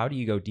 but how do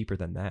you go deeper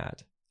than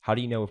that? How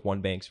do you know if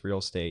one bank's real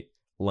estate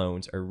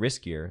loans are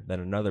riskier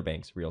than another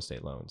bank's real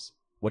estate loans?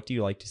 What do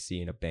you like to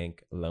see in a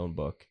bank loan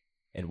book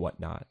and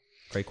whatnot?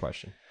 Great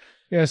question.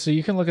 Yeah, so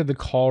you can look at the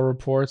call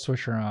reports,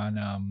 which are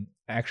on,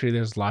 actually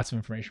there's lots of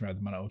information about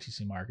them on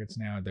OTC markets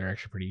now. They're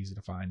actually pretty easy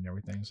to find and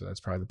everything, so that's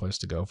probably the place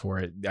to go for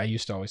it. I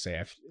used to always say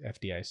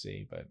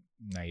FDIC, but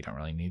now you don't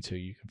really need to.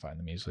 You can find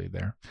them easily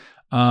there.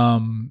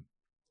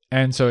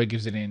 And so it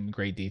gives it in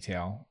great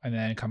detail. And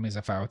then companies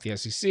that file with the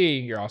SEC,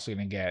 you're also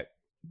going to get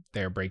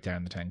their breakdown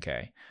in the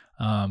 10K.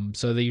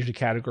 So they usually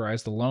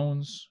categorize the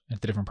loans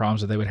into different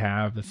problems that they would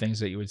have. The things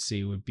that you would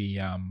see would be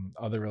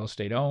other real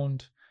estate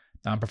owned,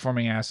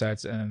 non-performing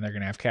assets, and then they're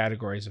going to have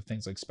categories of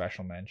things like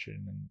special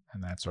mention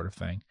and that sort of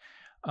thing.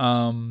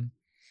 I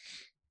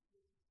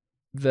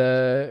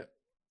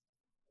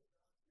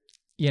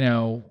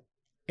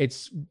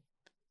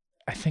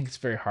think it's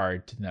very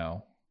hard to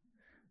know.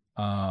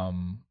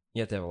 You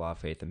have to have a lot of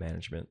faith in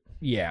management.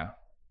 Yeah.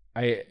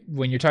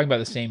 When you're talking about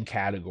the same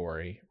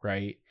category,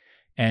 right?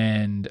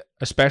 And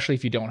especially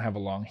if you don't have a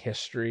long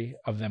history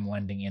of them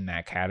lending in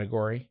that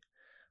category,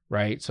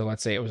 right? So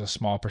let's say it was a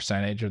small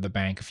percentage of the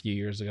bank a few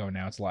years ago,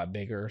 now it's a lot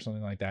bigger or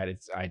something like that.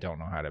 I don't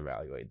know how to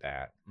evaluate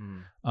that.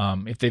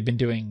 If they've been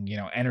doing,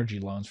 energy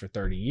loans for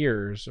 30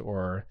 years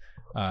or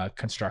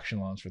construction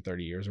loans for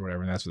 30 years or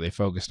whatever, and that's what they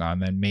focused on,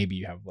 then maybe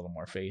you have a little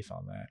more faith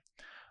on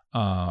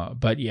that.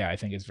 But yeah, I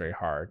think it's very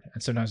hard.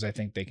 And sometimes I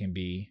think they can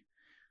be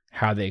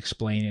how they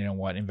explain it and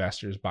what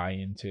investors buy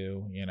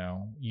into.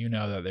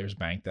 That there's a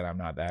bank that I'm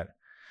not that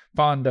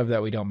fond of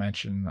that we don't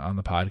mention on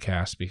the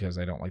podcast because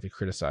I don't like to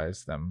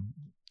criticize them.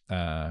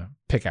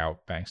 Pick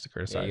out banks to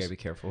criticize. Yeah, you gotta be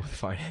careful with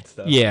finance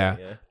stuff.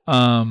 Yeah.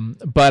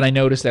 But I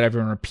noticed that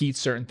everyone repeats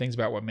certain things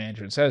about what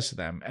management says to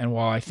them. And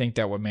while I think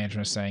that what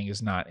management is saying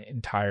is not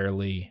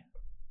entirely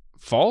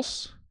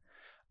false,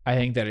 I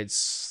think that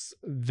it's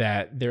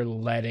that they're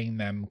letting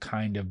them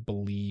kind of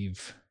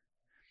believe.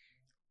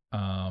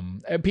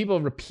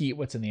 People repeat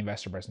what's in the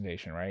investor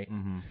presentation, right?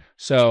 Mm-hmm.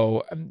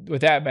 So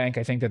with that bank,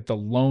 I think that the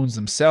loans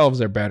themselves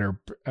are better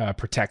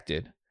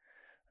protected.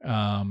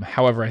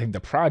 However, I think the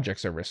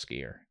projects are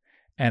riskier.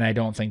 And I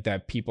don't think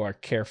that people are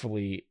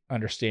carefully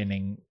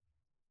understanding.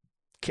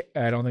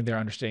 I don't think they're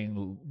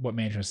understanding what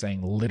management is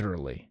saying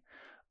literally.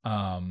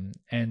 And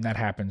that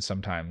happens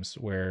sometimes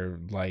where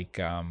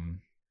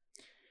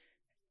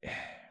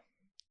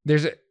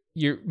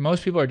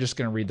most people are just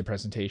going to read the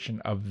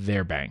presentation of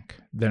their bank.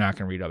 They're not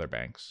going to read other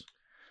banks.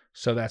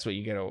 So that's what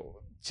you get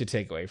to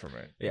take away from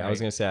it. Yeah, right? I was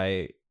going to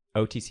say,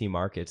 OTC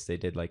Markets, they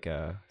did like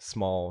a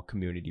small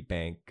community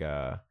bank,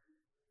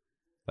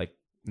 like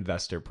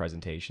investor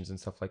presentations and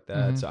stuff like that.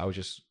 Mm-hmm. So I was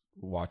just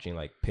watching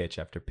like pitch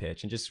after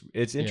pitch, and just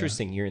it's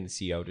interesting hearing the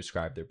CEO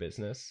describe their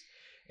business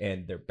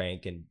and their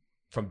bank and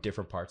from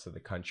different parts of the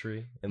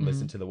country, and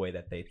listen to the way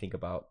that they think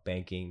about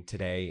banking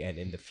today and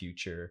in the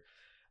future.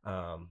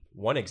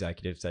 One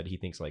executive said he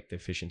thinks like the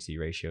efficiency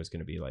ratio is going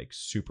to be like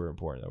super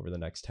important over the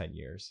next 10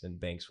 years, and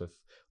banks with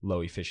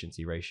low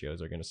efficiency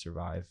ratios are going to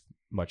survive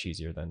much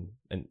easier than,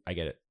 and I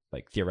get it,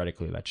 like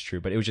theoretically that's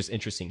true, but it was just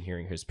interesting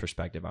hearing his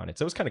perspective on it.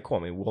 So it was kind of cool.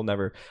 I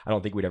mean, I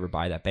don't think we'd ever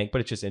buy that bank,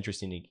 but it's just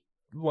interesting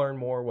learn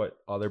more what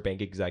other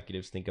bank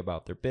executives think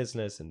about their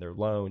business and their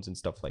loans and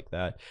stuff like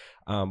that.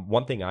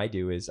 One thing I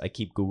do is I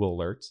keep Google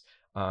alerts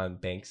on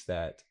banks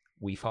that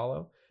we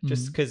follow,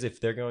 just because if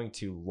they're going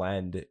to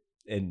lend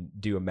and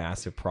do a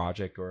massive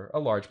project or a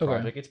large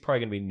project, it's probably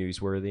going to be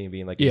newsworthy and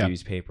being like a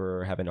newspaper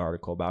or have an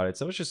article about it.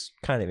 So it's just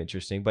kind of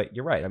interesting. But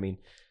you're right. I mean,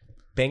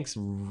 banks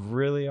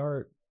really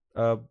are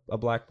a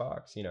black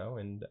box, you know,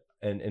 and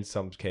in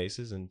some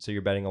cases. And so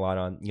you're betting a lot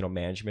on, you know,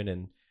 management.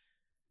 And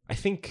I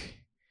think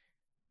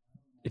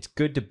it's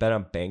good to bet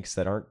on banks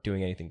that aren't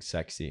doing anything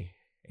sexy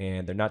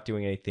and they're not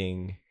doing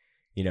anything,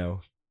 you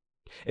know.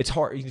 It's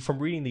hard from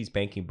reading these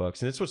banking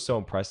books. And this was so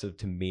impressive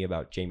to me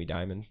about Jamie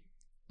Dimon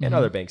and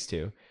other banks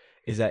too,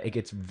 is that it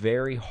gets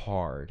very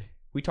hard.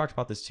 We talked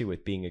about this too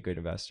with being a good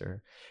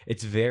investor.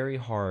 It's very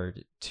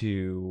hard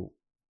to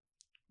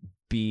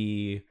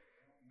be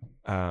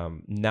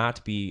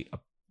not be a,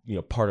 you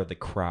know, part of the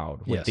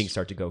crowd when things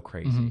start to go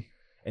crazy.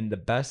 And the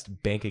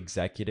best bank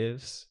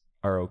executives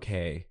are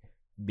okay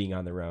being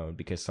on their own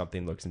because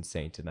something looks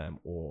insane to them,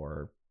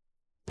 or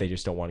they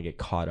just don't want to get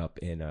caught up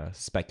in a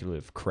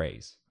speculative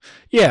craze.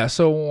 Yeah.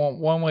 So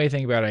one way to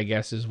think about it, I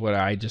guess, is what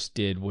I just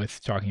did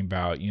with talking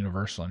about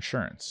universal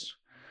insurance.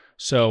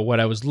 So what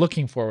I was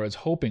looking for, was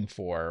hoping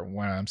for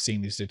when I'm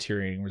seeing these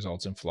deteriorating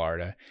results in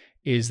Florida,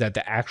 is that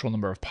the actual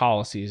number of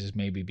policies is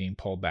maybe being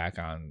pulled back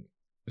on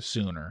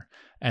sooner.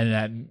 And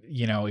that,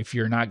 you know, if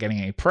you're not getting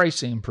any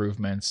pricing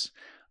improvements,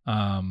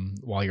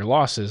 while your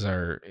losses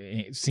there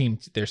seem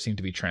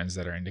to be trends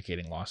that are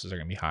indicating losses are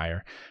going to be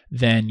higher,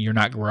 then you're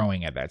not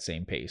growing at that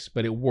same pace.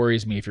 But it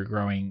worries me if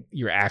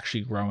you're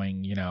actually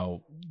growing, you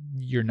know,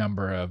 your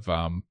number of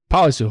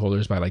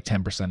policyholders by like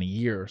 10% a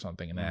year or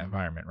something in that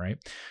environment, right?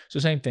 So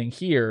same thing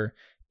here.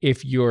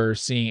 If you're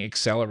seeing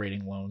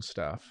accelerating loan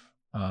stuff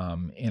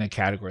in a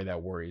category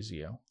that worries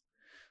you,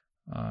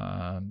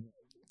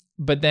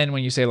 but then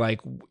when you say like,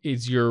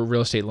 is your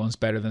real estate loans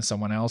better than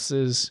someone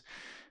else's?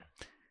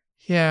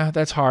 Yeah,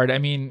 that's hard. I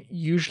mean,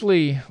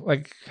 usually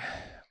like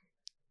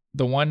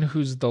the one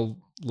who's the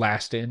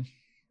last in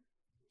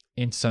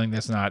something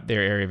that's not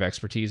their area of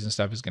expertise and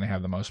stuff is going to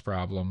have the most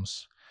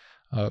problems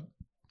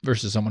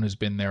versus someone who's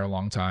been there a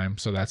long time.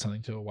 So that's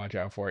something to watch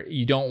out for.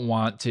 You'd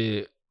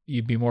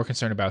be more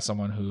concerned about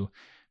someone who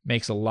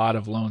makes a lot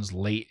of loans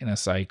late in a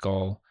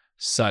cycle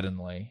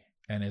suddenly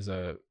and is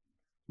a,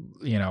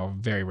 you know,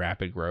 very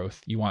rapid growth.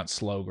 You want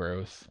slow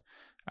growth,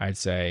 I'd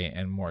say,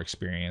 and more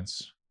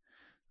experience.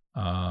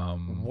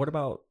 What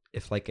about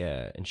if like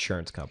a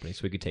insurance company,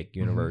 so we could take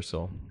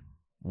Universal,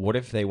 what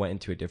if they went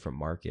into a different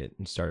market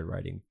and started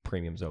writing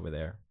premiums over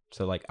there?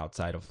 So like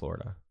outside of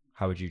Florida,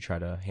 how would you try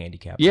to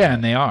handicap that?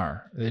 And they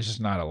are. There's just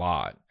not a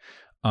lot.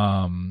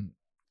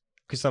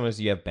 Because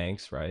sometimes you have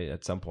banks, right?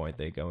 At some point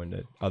they go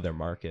into other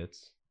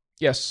markets.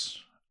 Yes.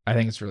 I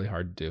think it's really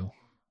hard to do.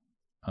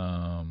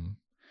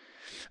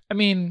 I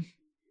mean,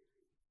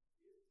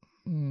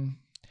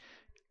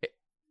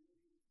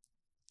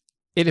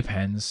 it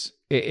depends.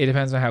 It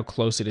depends on how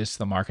close it is to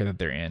the market that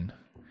they're in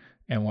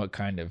and what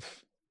kind of,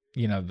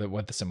 you know,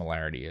 what the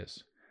similarity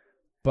is.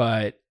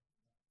 But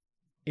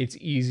it's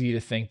easy to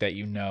think that,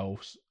 you know,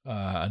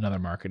 another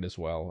market as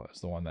well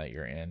as the one that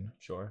you're in.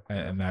 Sure.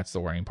 And that's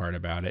the worrying part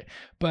about it.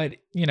 But,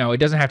 you know, it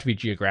doesn't have to be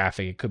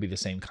geographic. It could be the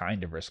same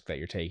kind of risk that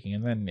you're taking,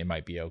 and then it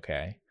might be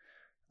okay.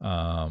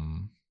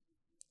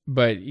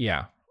 But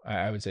yeah,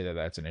 I would say that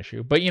that's an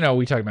issue. But, you know,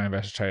 we talk about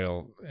investor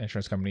title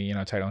insurance company, you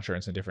know, title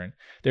insurance in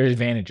there are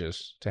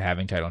advantages to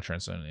having title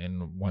insurance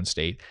in one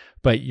state,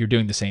 but you're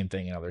doing the same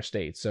thing in other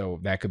states. So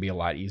that could be a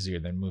lot easier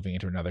than moving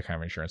into another kind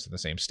of insurance in the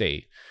same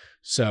state.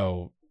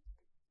 So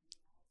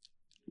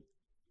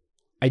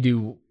I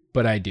do,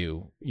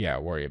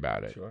 worry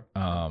about it. Sure.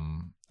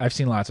 I've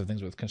seen lots of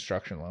things with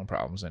construction loan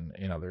problems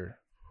in other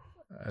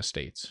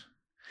states.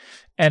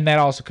 And that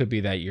also could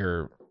be that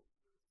you're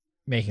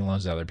making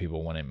loans that other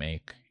people wouldn't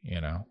make,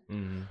 you know.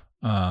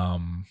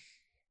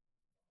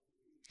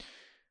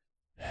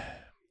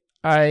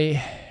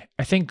 I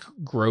think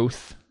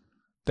growth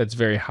that's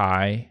very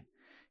high,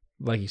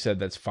 like you said,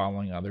 that's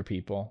following other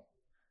people,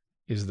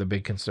 is the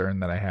big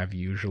concern that I have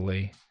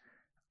usually.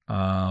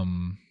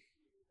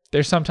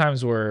 There's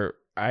sometimes where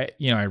I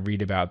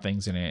read about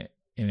things in an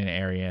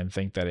area and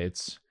think that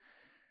it's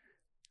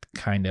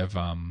kind of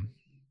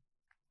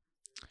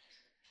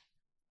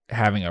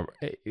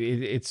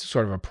it's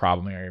sort of a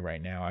problem area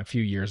right now. A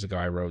few years ago,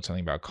 I wrote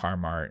something about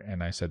CarMart,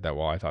 and I said that,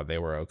 well, I thought they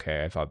were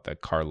okay. I thought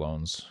that car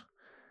loans,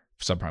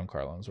 subprime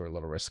car loans, were a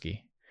little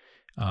risky.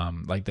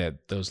 Like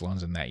that, those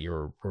loans in that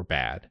year were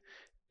bad.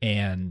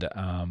 And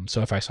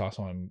so if I saw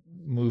someone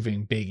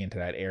moving big into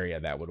that area,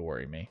 that would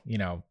worry me. You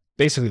know,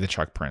 basically the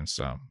Chuck Prince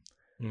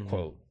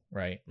quote,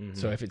 right?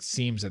 So if it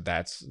seems that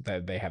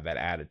they have that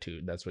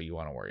attitude, that's what you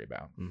want to worry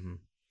about.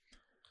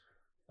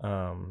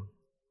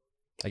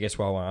 I guess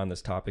while we're on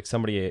this topic,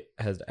 somebody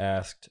has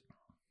asked,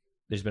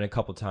 there's been a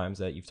couple times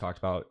that you've talked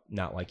about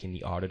not liking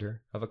the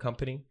auditor of a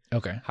company.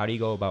 Okay. How do you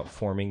go about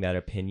forming that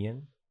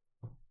opinion?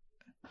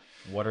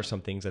 What are some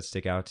things that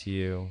stick out to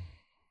you?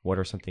 What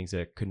are some things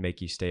that could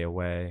make you stay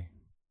away?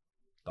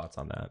 Thoughts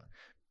on that?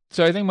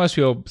 So I think most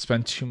people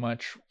spend too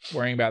much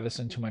worrying about this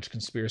and too much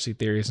conspiracy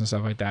theories and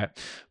stuff like that.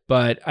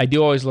 But I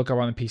do always look up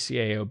on the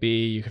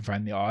PCAOB. You can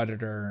find the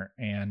auditor.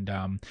 And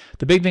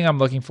the big thing I'm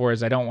looking for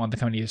is I don't want the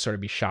company to sort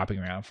of be shopping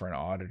around for an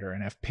auditor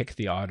and have picked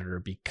the auditor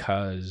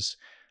because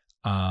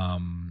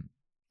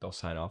they'll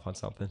sign off on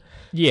something.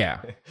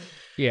 Yeah.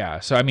 Yeah.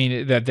 So I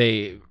mean I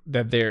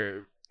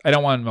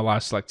don't want a lot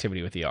of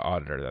selectivity with the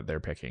auditor that they're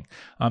picking.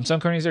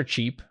 Some companies are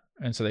cheap,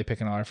 and so they pick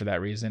an auditor for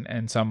that reason.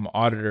 And some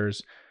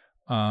auditors,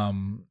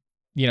 some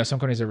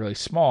companies are really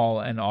small,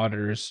 and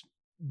auditors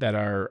that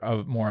are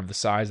more of the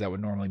size that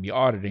would normally be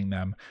auditing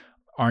them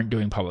aren't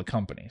doing public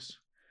companies.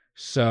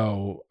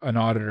 So an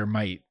auditor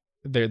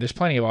there's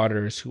plenty of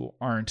auditors who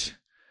aren't,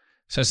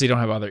 since they don't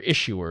have other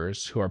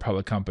issuers who are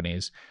public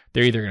companies,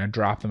 they're either going to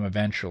drop them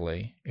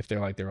eventually if they're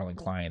like their only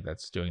client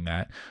that's doing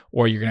that,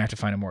 or you're going to have to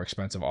find a more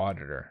expensive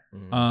auditor.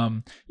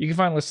 You can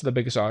find lists of the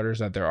biggest auditors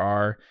that there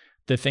are.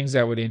 The things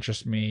that would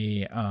interest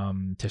me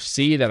to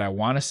see that I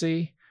want to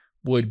see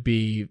would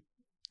be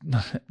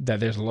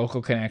that there's a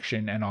local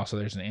connection and also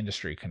there's an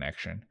industry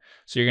connection.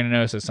 So you're going to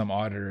notice that some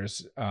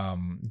auditors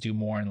do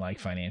more in like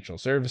financial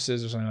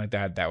services or something like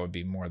that. That would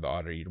be more the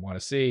auditor you'd want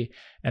to see.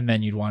 And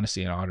then you'd want to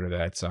see an auditor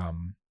that's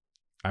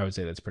I would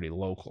say that's pretty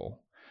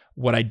local.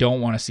 What I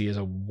don't want to see is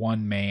a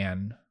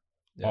one-man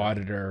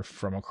auditor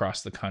from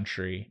across the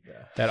country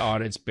that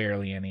audits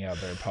barely any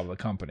other public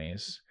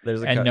companies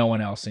and no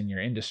one else in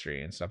your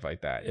industry and stuff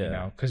like that,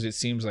 because it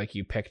seems like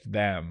you picked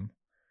them.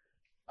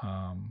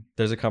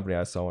 There's a company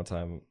I saw one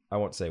time. I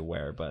won't say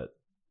where, but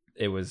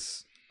it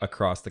was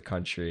across the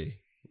country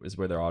is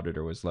where their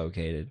auditor was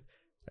located.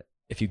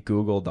 If you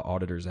Googled the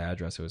auditor's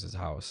address, it was his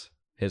house,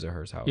 his or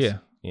her house. Yeah.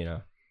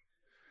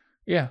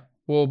 Yeah.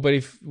 Well, but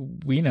if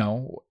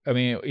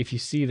you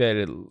see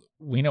that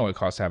we know what it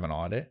costs to have an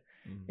audit.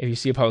 Mm-hmm. If you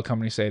see a public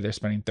company say they're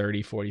spending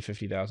 $30,000,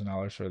 $40,000,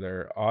 $50,000 for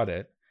their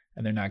audit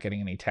and they're not getting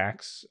any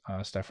tax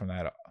stuff from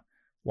that,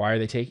 why are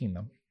they taking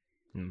them?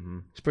 Mm-hmm.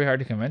 It's pretty hard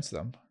to convince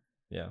them.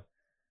 Yeah.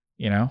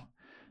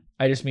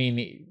 I just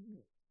mean,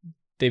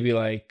 they'd be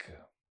like,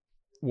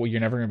 well, you're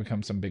never going to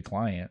become some big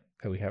client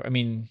that we have. I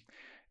mean,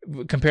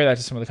 compare that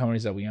to some of the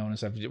companies that we own and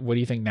stuff. What do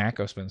you think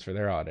NACCO spends for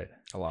their audit?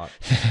 A lot.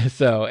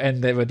 So,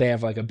 but they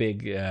have like a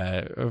big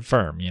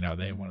firm,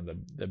 they have one of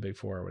the big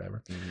four or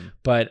whatever. Mm-hmm.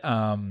 But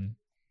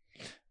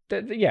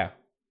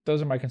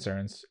those are my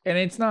concerns. And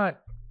it's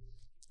not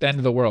the end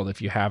of the world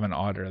if you have an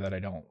auditor that I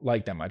don't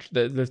like that much.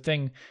 The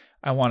thing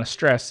I want to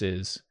stress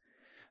is,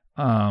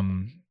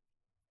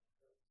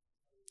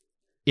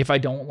 if I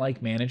don't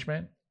like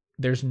management,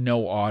 there's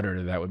no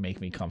auditor that would make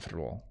me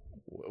comfortable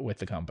with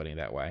the company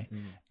that way.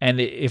 Mm. And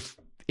if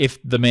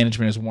the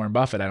management is Warren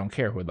Buffett, I don't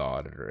care who the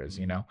auditor is,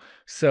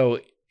 So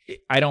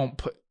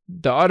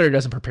the auditor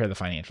doesn't prepare the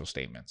financial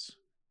statements,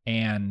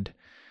 and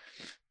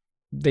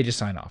they just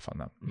sign off on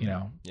them,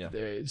 Yeah.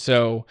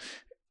 So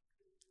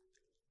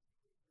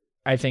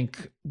I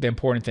think the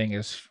important thing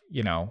is,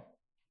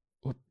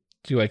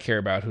 do I care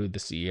about who the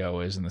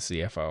CEO is and the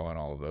CFO and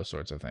all of those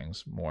sorts of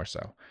things more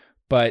so?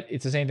 But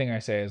it's the same thing I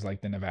say as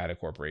like the Nevada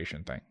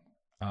corporation thing.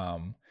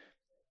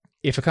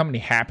 If a company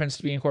happens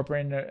to be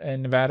incorporated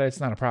in Nevada, it's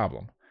not a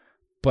problem.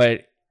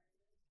 But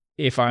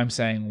if I'm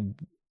saying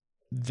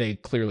they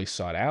clearly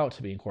sought out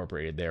to be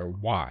incorporated there,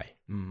 why?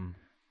 Mm.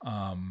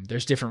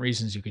 There's different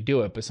reasons you could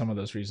do it, but some of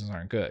those reasons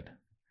aren't good.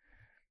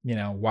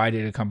 Why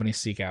did a company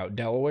seek out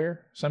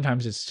Delaware?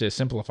 Sometimes it's to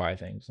simplify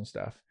things and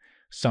stuff.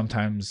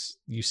 Sometimes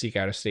you seek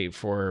out a state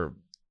for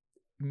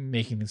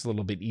making things a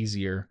little bit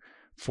easier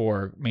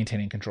for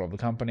maintaining control of the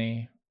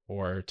company,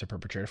 or to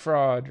perpetrate a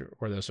fraud,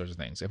 or those sorts of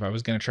things. If I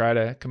was going to try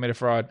to commit a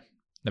fraud,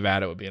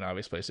 Nevada would be an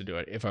obvious place to do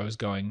it. If I was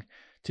going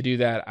to do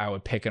that, I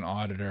would pick an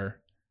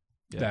auditor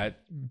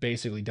that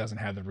basically doesn't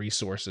have the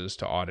resources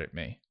to audit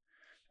me.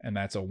 And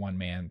that's a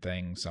one-man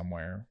thing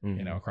somewhere,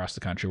 across the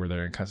country, where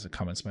they're going to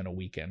come and spend a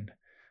weekend,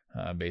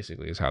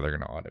 basically, is how they're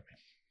going to audit me.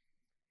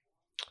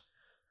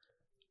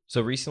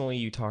 So recently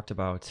you talked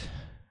about,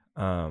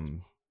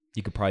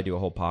 you could probably do a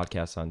whole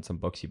podcast on some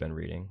books you've been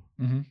reading.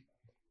 Mm-hmm.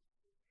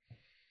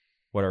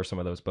 What are some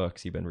of those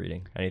books you've been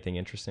reading? Anything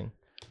interesting?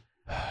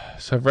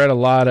 So I've read a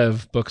lot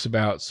of books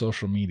about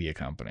social media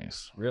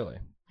companies. Really?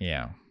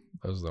 Yeah.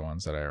 Those are the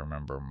ones that I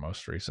remember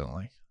most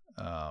recently.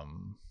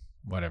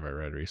 What have I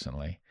read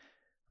recently?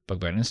 Book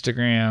about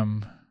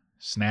Instagram,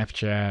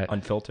 Snapchat.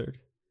 Unfiltered?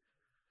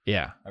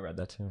 Yeah. I read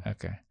that too.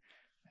 Okay.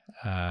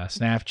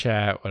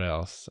 Snapchat. What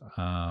else?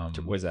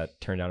 Was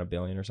that Turn Down a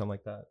Billion or something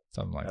like that?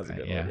 Something like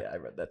that. Yeah. Yeah, I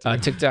read that too.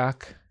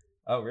 TikTok.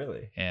 Oh,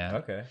 really? Yeah.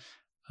 Okay.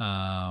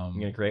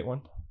 You gonna create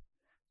one?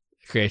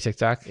 Create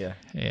TikTok? Yeah.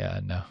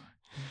 Yeah. No.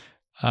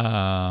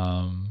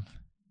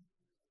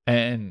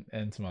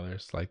 And some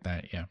others like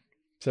that. Yeah.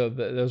 So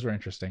those were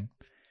interesting.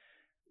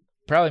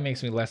 Probably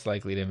makes me less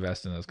likely to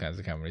invest in those kinds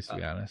of companies, to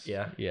be honest.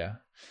 Yeah. Yeah.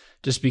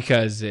 Just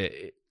because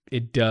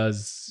it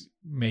does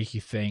make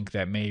you think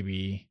that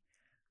maybe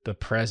the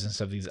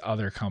presence of these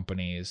other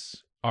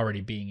companies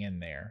already being in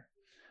there,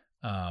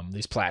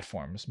 these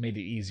platforms, made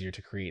it easier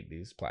to create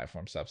these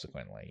platforms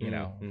subsequently,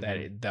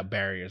 that the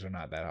barriers are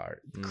not that hard.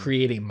 Mm-hmm.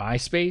 Creating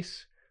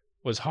MySpace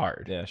was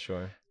hard. Yeah,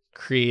 sure.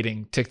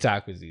 Creating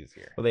TikTok was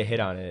easier. Well, they hit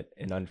on it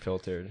in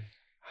Unfiltered,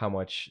 how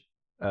much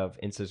of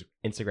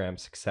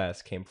Instagram's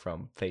success came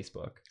from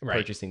Facebook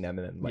purchasing them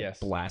and then like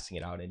blasting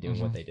it out and doing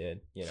what they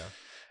did, you know?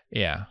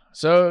 Yeah.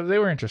 So they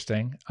were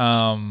interesting.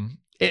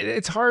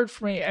 It's hard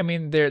for me. I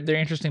mean, they're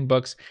interesting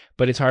books,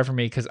 but it's hard for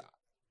me because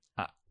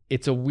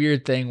it's a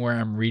weird thing where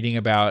I'm reading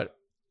about,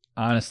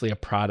 honestly, a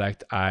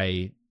product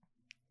I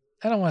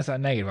don't want to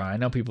sound negative on. I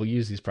know people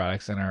use these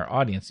products and our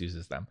audience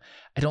uses them.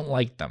 I don't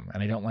like them,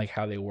 and I don't like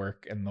how they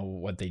work and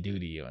what they do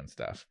to you and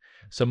stuff.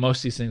 So most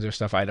of these things are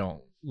stuff I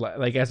don't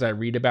like. As I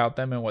read about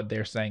them and what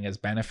they're saying as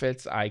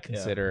benefits, I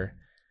consider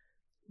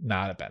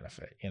not a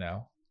benefit, you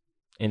know?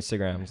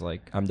 Instagram's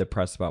like, I'm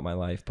depressed about my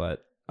life,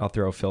 but I'll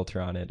throw a filter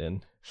on it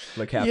and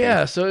look happy.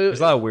 Yeah, so there's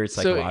a lot of weird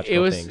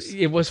psychological things.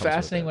 It was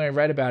fascinating when I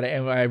read about it,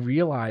 and I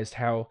realized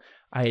how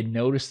I had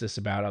noticed this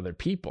about other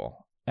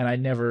people, and I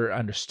never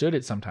understood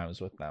it sometimes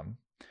with them,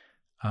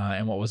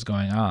 and what was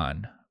going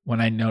on. When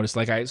I noticed,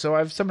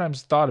 I've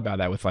sometimes thought about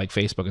that with like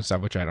Facebook and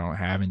stuff, which I don't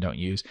have and don't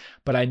use,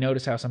 but I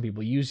noticed how some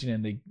people use it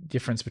and the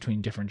difference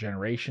between different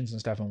generations and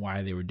stuff and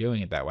why they were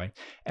doing it that way.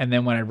 And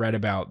then when I read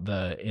about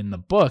in the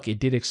book, it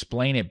did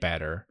explain it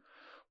better,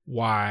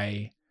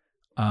 why,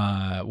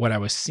 what I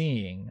was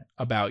seeing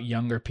about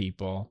younger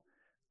people,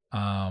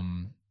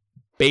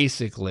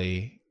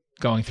 basically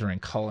going through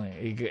and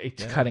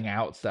cutting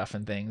out stuff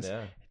and things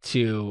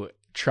to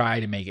try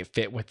to make it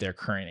fit with their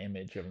current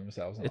image of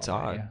themselves. It's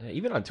odd. Yeah.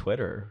 Even on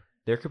Twitter,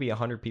 there could be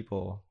 100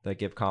 people that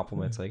give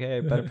compliments like, hey, I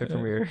benefit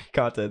from your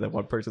content. And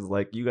one person's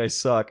like, you guys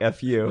suck,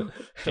 F you.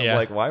 I'm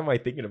like, why am I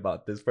thinking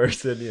about this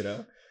person, you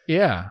know?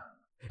 Yeah.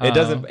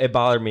 It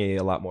bothered me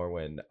a lot more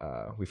when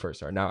we first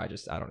started. Now I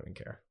don't even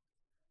care.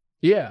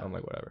 Yeah. I'm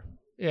like, whatever.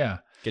 Yeah.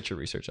 Get your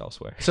research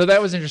elsewhere. So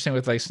that was interesting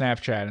with like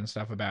Snapchat and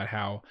stuff about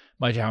how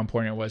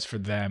important it was for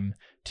them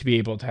to be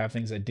able to have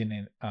things that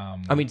didn't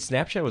I mean,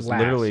 Snapchat was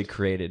literally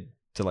created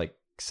to like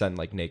send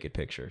like naked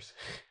pictures.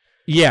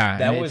 Yeah.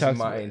 That was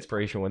my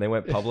inspiration when they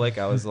went public.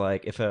 I was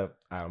like, I don't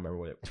remember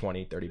what,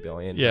 20, 30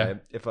 billion. Yeah.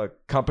 If a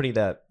company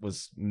that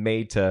was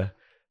made to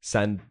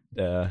send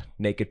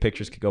naked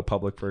pictures could go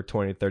public for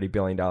 20 to 30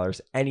 billion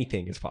dollars,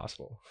 anything is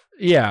possible.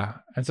 Yeah.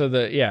 And so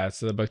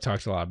the book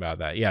talks a lot about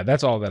that. Yeah.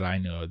 That's all that I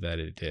know that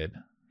it did.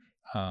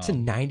 It's a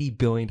 $90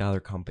 billion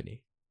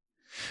company.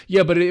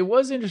 Yeah, but it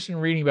was interesting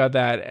reading about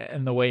that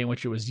and the way in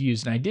which it was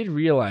used. And I did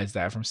realize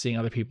that from seeing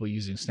other people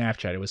using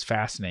Snapchat. It was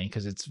fascinating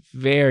because it's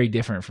very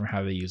different from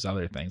how they use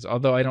other things.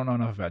 Although I don't know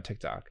enough about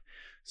TikTok.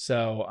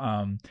 So,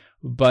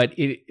 but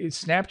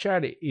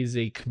Snapchat is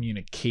a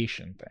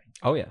communication thing.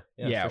 Oh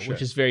yeah, sure.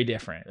 Which is very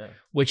different. Yeah.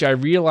 Which I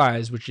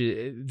realized,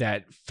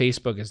 that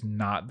Facebook is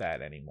not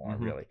that anymore.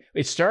 Really,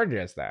 it started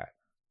as that,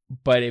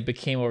 but it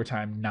became over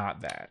time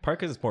not that. Probably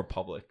because it's more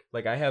public.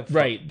 Like I have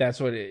that's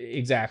what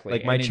exactly.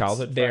 Like my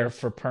childhood there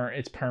for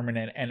it's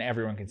permanent and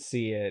everyone can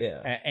see it.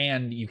 Yeah.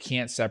 And you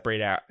can't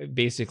separate out.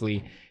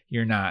 Basically,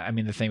 you're not. I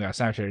mean, the thing about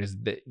Snapchat is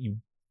that you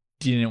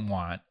didn't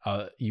want.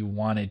 You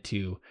wanted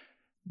to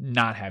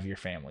not have your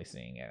family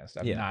seeing it and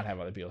stuff. Yeah. Not have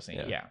other people seeing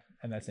it. Yeah,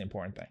 and that's the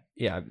important thing.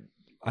 Yeah,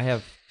 I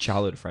have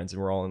childhood friends,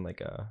 and we're all in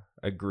like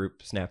a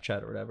group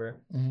Snapchat or whatever,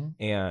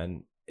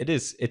 and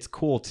it's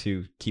cool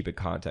to keep in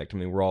contact. I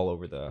mean, we're all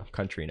over the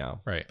country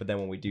now, right? But then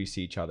when we do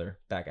see each other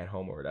back at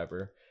home or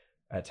whatever,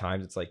 at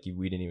times it's like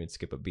we didn't even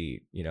skip a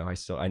beat. You know,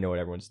 I know what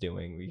everyone's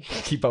doing. We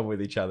keep up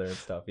with each other and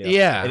stuff. You know?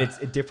 Yeah, and it's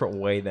a different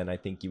way than I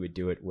think you would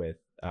do it with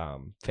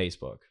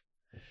Facebook.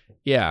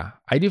 Yeah,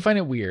 I do find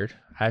it weird.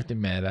 I have to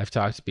admit, I've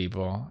talked to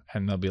people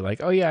and they'll be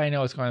like, "Oh yeah, I know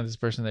what's going on with this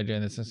person. They're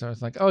doing this," and so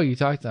it's like, "Oh, you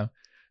talked to them."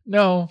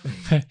 No,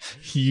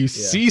 you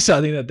see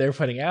something that they're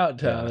putting out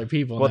to other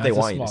people. What they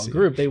want a you to small see.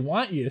 group. They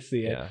want you to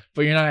see it,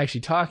 but you're not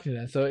actually talking to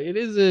them. So it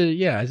is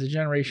it's a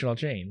generational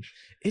change.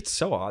 It's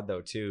so odd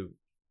though too.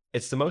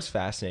 It's the most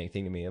fascinating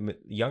thing to me. I mean,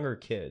 younger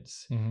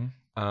kids,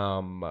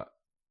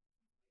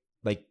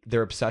 like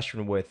their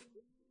obsession with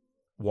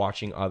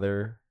watching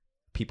other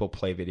people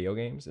play video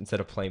games instead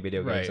of playing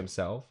video games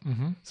themselves.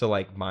 So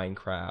like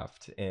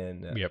Minecraft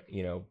and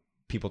you know,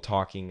 people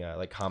talking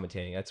like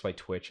commentating. That's why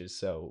Twitch is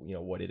so, you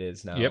know, what it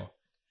is now. It's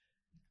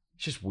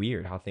just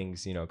weird how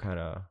things, you know, kind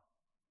of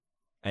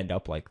end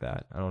up like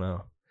that. I don't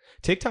know.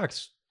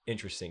 TikTok's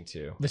interesting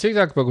too. The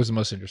TikTok book was the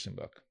most interesting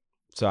book,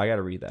 so I got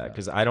to read that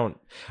because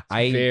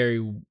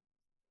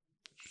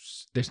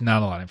there's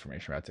not a lot of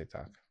information about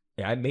TikTok.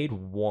 Yeah, I made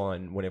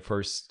one when it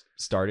first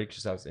started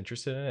because I was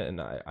interested in it,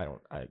 and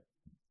I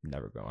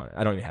never go on it.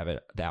 I don't even have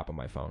the app on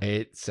my phone.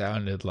 It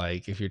sounded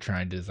like if you're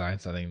trying to design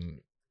something,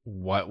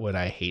 what would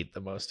I hate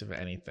the most of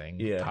anything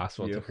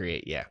possible to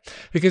create? Yeah.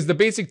 Because the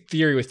basic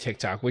theory with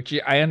TikTok, which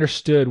I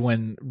understood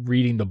when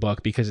reading the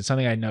book, because it's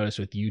something I noticed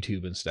with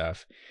YouTube and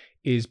stuff,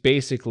 is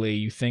basically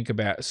you think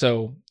about,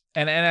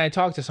 and I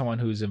talked to someone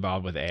who's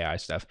involved with AI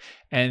stuff,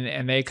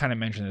 and they kind of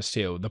mentioned this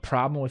too. The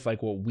problem with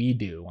like what we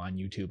do on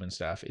YouTube and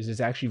stuff is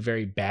it's actually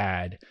very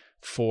bad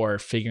for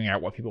figuring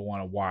out what people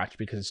want to watch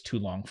because it's too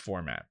long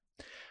format.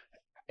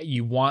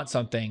 you want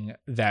something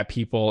that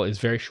people is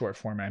very short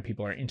format and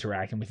people are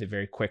interacting with it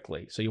very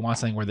quickly. So you want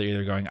something where they're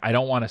either going, I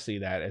don't want to see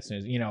that as soon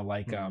as,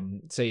 like,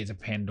 say it's a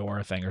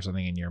Pandora thing or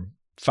something and you're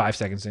 5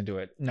 seconds into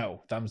it.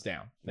 No, thumbs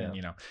down. Then,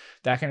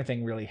 that kind of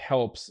thing really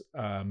helps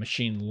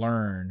machine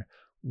learn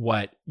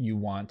what you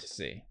want to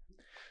see.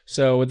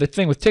 So the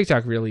thing with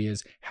TikTok really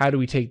is, how do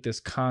we take this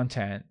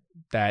content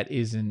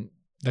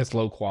that's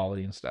low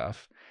quality and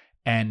stuff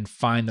and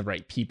find the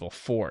right people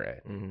for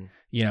it?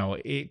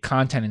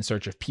 Content in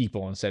search of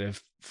people instead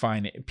of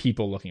finding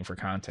people looking for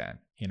content,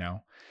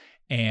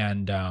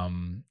 and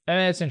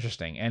it's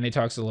interesting. And it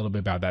talks a little bit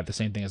about that. The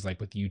same thing as like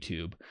with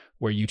YouTube,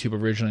 where YouTube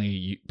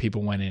originally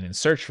people went in and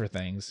searched for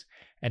things,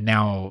 and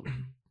now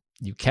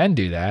you can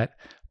do that,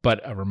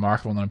 but a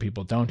remarkable number of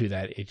people don't do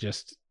that. It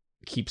just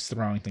keeps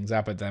throwing things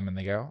up at them and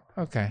they go,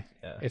 okay,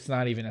 it's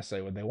not even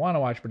necessarily what they want to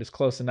watch, but it's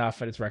close enough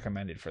and it's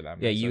recommended for them.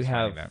 Yeah, you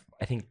have,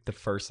 I think, the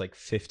first like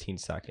 15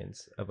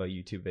 seconds of a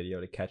YouTube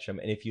video to catch them.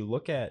 And if you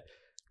look at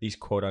these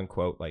quote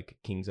unquote like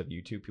kings of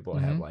YouTube, people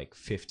that have like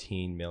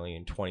 15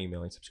 million, 20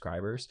 million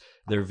subscribers,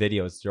 their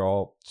videos, they're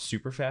all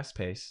super fast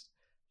paced.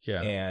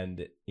 Yeah.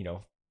 And,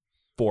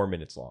 4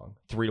 minutes long,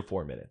 3 to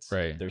 4 minutes.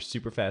 Right. They're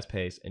super fast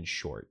paced and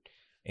short.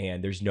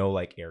 And there's no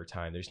like air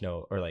time. There's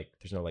no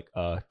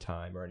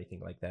time or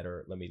anything like that.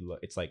 Or let me look.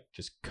 It's like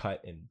just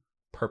cut and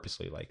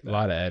purposely like that. A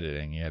lot of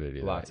editing. You had to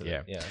do lots that.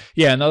 Of it.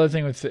 Yeah. Another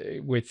thing with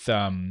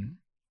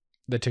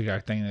the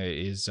TikTok thing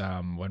is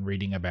when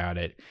reading about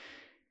it,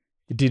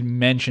 it did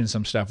mention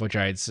some stuff which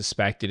I had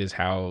suspected is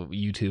how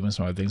YouTube and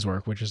some other things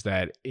work, which is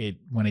that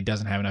when it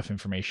doesn't have enough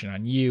information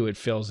on you, it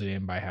fills it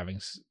in by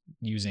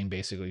using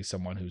basically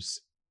someone who's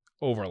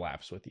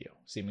overlaps with you,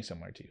 seeming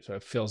similar to you. So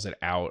it fills it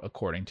out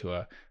according to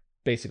a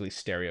basically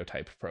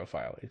stereotype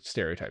profile. It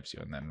stereotypes you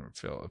and then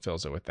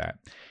fills it with that.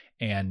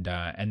 And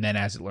then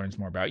as it learns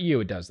more about you,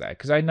 it does that.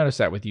 Because I noticed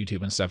that with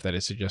YouTube and stuff, that it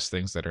suggests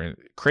things that are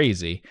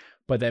crazy,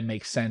 but that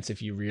makes sense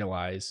if you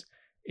realize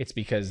it's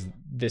because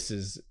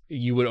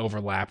you would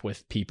overlap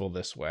with people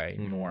this way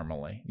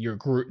normally. Your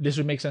group, this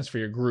would make sense for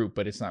your group,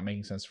 but it's not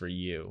making sense for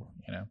you,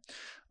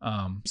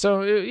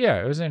 So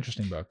it was an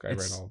interesting book. I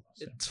read all of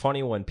this. It's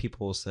funny when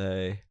people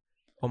say,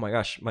 oh my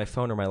gosh, my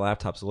phone or my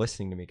laptop's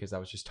listening to me because I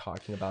was just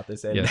talking about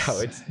this, and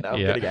now I'm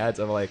getting ads.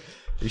 I'm like,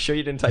 you sure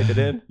you didn't type it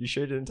in? You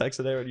sure you didn't text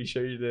it in? Are you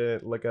sure you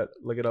didn't look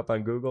it up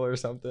on Google or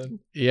something?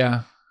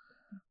 Yeah,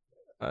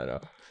 I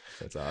know.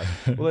 That's odd.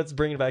 Well, let's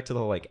bring it back to the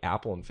whole like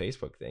Apple and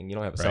Facebook thing. You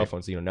don't have a cell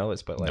phone, so you don't know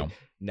this, but like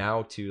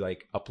now to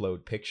like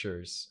upload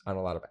pictures on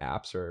a lot of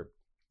apps, or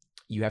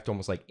you have to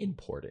almost like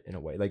import it in a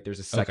way. Like there's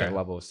a second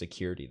level of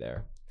security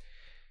there,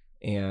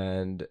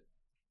 and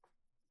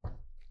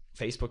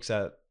Facebook's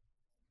at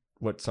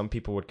what some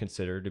people would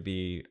consider to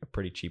be a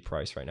pretty cheap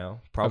price right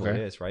now. Probably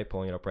is, right?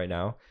 Pulling it up right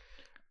now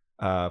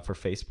for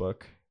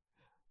Facebook,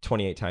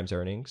 28 times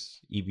earnings,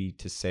 EV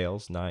to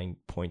sales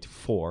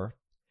 9.4.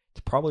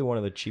 It's probably one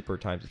of the cheaper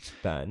times it's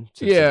been.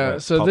 Yeah.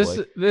 So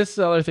this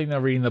other thing, though,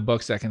 reading the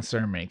books that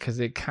concern me, because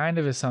it kind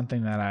of is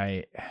something that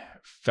I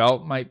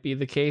felt might be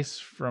the case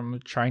from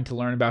trying to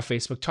learn about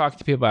Facebook, talking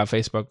to people about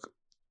Facebook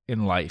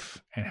in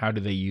life and how do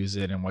they use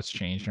it and what's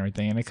changed and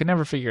everything. And I could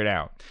never figure it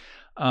out.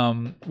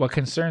 What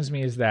concerns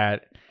me is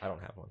that I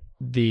don't have one.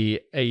 You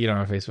don't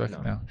have Facebook?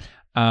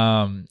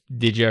 No.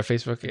 Did you have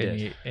Facebook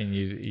and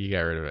you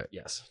got rid of it?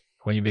 Yes.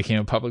 When you became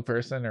a public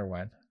person, or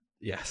when?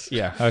 Yes.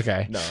 Yeah.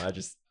 Okay. No,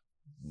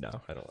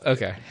 I don't.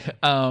 Okay.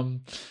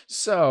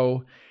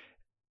 So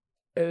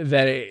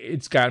that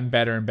it's gotten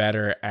better and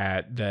better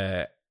at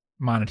the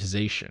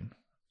monetization,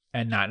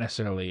 and not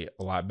necessarily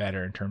a lot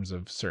better in terms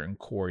of certain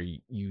core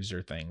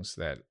user things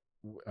that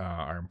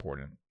are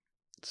important.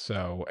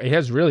 So it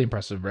has really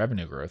impressive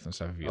revenue growth and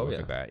stuff if you look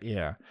at that.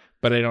 Yeah.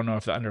 But I don't know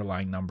if the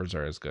underlying numbers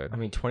are as good. I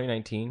mean,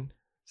 2019,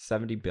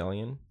 70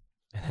 billion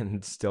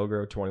and still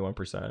grow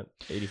 21%,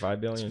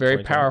 85 billion. It's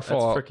very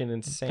powerful. That's freaking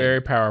insane.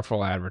 Very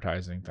powerful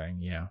advertising thing.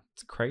 Yeah.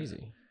 It's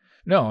crazy.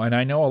 No, and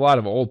I know a lot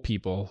of old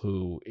people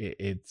who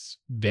it's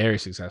very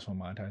successful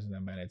monetizing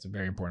them, and it's a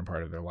very important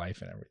part of their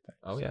life and everything.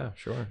 Oh, so, yeah,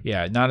 sure.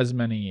 Yeah, not as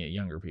many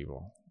younger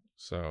people.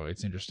 So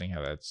it's interesting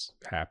how that's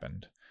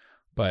happened.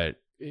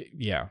 But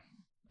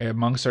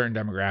among certain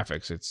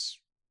demographics, it's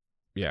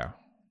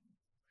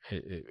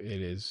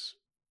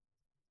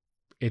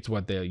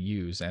what they'll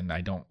use, and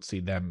I don't see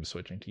them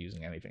switching to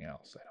using anything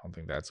else. I don't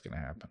think that's going to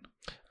happen.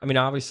 I mean,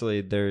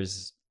 obviously,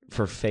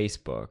 for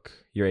Facebook,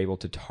 you're able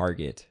to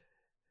target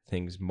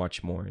things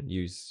much more and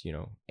use,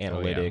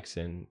 analytics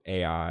and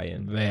AI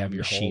and they have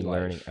machine your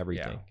learning,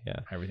 everything. Yeah.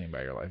 Everything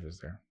about your life is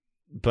there.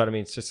 But I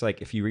mean, it's just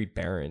like if you read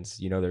Barron's,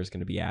 there's going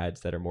to be ads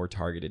that are more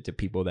targeted to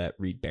people that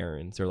read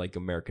Barron's or like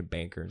American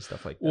Banker and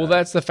stuff like that. Well,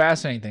 that's the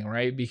fascinating thing,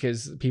 right?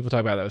 Because people talk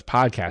about that with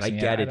podcasting. I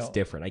get it's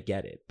different. I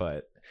get it,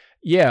 but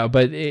yeah,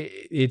 but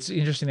it's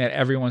interesting that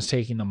everyone's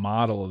taking the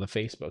model of the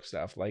Facebook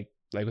stuff, like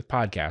with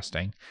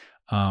podcasting,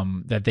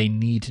 that they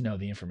need to know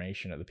the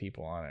information of the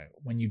people on it.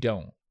 When you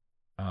don't,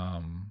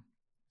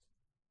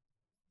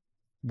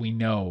 we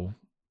know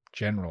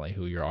generally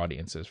who your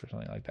audience is for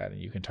something like that, and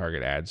you can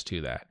target ads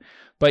to that.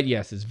 But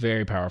yes, it's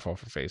very powerful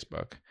for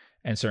Facebook,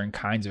 and certain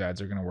kinds of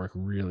ads are going to work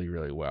really,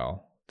 really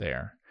well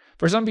there.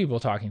 For some people,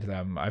 talking to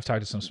them, I've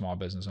talked to some small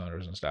business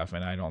owners and stuff,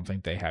 and I don't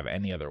think they have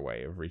any other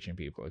way of reaching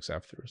people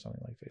except through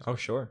something like Facebook. Oh,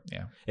 sure.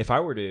 Yeah. If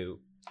I were to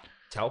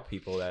tell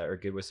people that are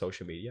good with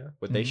social media,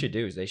 what they should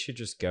do is they should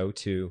just go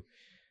to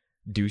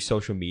do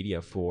social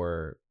media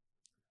for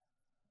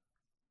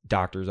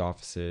doctors'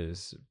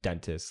 offices,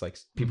 dentists, like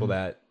people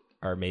that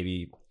are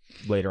maybe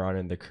later on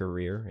in their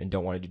career and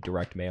don't want to do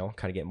direct mail,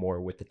 kind of get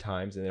more with the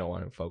times and they don't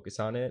want to focus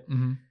on it.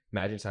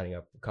 Imagine signing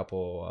up a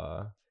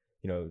couple,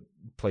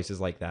 places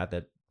like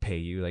that pay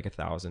you like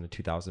 $1,000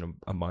 to $2,000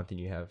 a month, and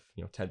you have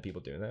 10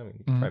 people doing that. I mean,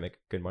 you can probably make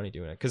good money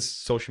doing it, because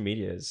social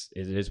media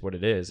is what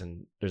it is,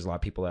 and there's a lot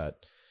of people that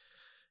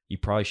you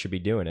probably should be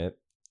doing it,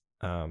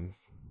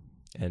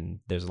 and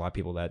there's a lot of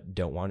people that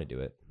don't want to do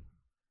it.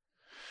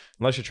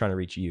 Unless you're trying to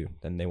reach you,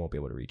 then they won't be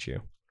able to reach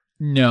you.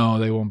 No,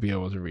 they won't be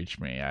able to reach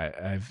me.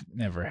 I've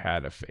never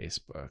had a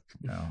Facebook.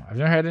 No, I've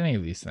never had any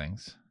of these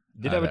things.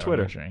 Did have a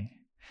Twitter.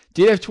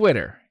 Did have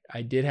Twitter.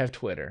 I did have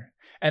Twitter.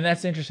 And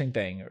that's the interesting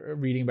thing,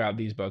 reading about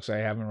these books. I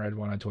haven't read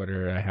one on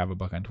Twitter. I have a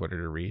book on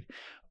Twitter to read.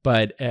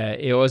 But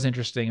it was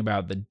interesting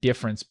about the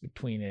difference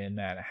between it and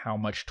that, how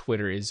much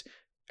Twitter is,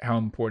 how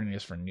important it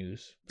is for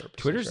news purposes.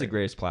 Twitter's the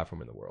greatest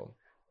platform in the world.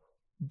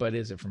 But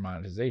is it for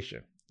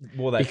monetization?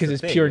 Well, that's because the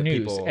it's thing, pure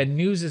news. And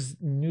news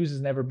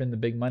has never been the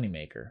big money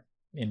maker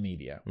in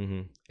media.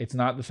 It's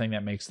not the thing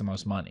that makes the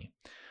most money.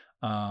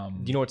 Do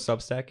you know what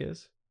Substack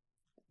is?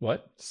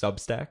 What?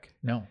 Substack?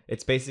 No.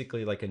 It's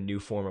basically like a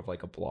new form of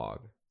like a blog.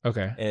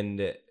 Okay.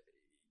 And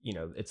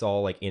it's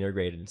all like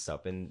integrated and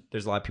stuff. And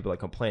there's a lot of people that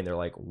complain. They're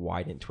like,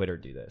 why didn't Twitter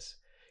do this?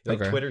 Like,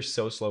 Twitter's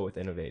so slow with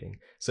innovating.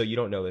 So you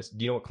don't know this.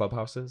 Do you know what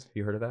Clubhouse is? Have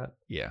you heard of that?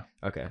 Yeah.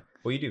 Okay.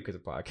 Well, you do because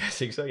of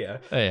podcasting. So yeah.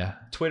 Oh, yeah.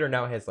 Twitter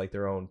now has like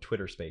their own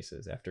Twitter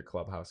Spaces after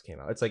Clubhouse came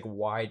out. It's like,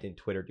 why didn't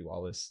Twitter do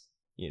all this?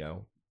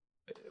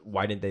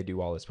 Why didn't they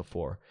do all this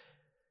before?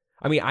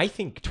 I mean, I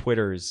think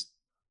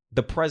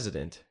the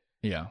president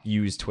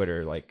use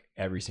Twitter like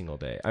every single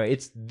day. I mean,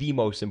 it's the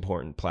most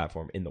important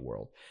platform in the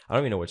world. I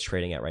don't even know what's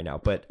trading at right now,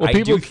 but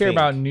people who care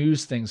about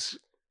news things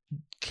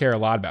care a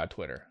lot about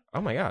Twitter.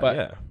 Oh my God.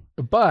 Yeah.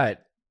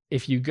 But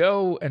if you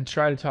go and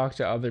try to talk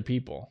to other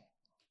people.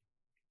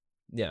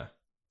 Yeah.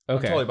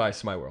 Okay. I'm totally biased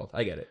to my world.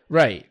 I get it.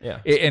 Right. Yeah.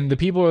 And the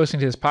people who are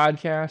listening to this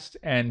podcast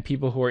and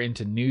people who are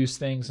into news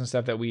things and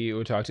stuff that we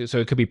would talk to. So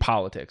it could be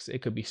politics.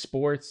 It could be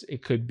sports.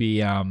 It could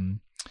be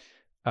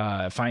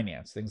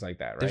finance, things like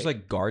that, right? There's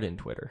like garden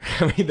Twitter.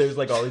 I mean, there's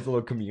like all these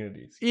little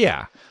communities.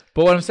 Yeah.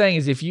 But what I'm saying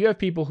is, if you have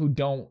people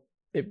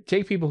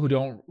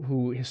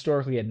who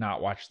historically had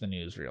not watched the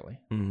news really,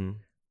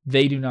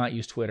 they do not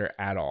use Twitter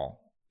at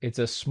all. It's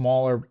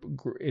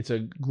a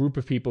group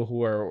of people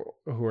who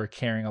are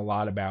caring a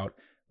lot about,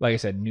 like I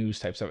said, news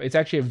type stuff. It's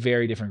actually a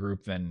very different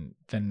group than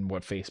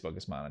what Facebook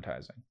is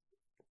monetizing.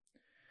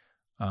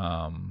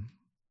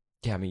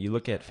 Yeah, I mean, you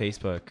look at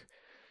Facebook,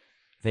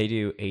 they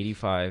do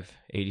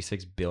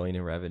 86 billion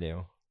in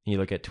revenue. You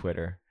look at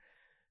Twitter,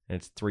 and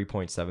it's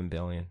 3.7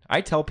 billion.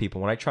 I tell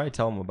people, when I try to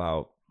tell them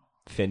about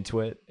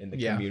FinTwit and the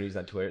communities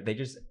on Twitter,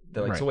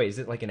 they're like, so wait, is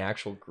it like an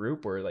actual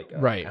group or like,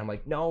 right? I'm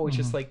like, no, it's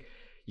just like,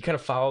 you kind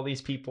of follow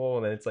these people,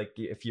 and then it's like,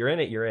 if you're in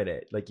it, you're in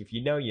it. Like, if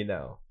you know, you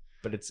know.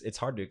 But it's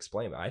hard to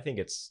explain. But I think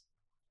it's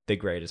the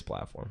greatest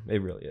platform.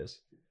 It really is.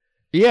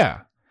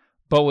 Yeah.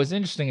 But what's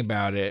interesting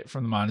about it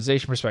from the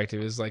monetization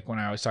perspective is, like, when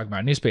I was talking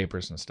about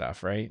newspapers and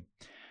stuff, right?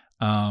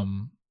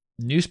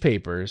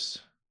 Newspapers,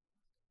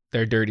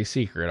 their dirty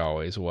secret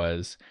always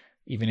was,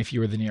 even if you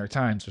were the New York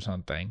Times or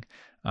something,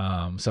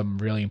 some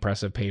really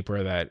impressive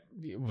paper that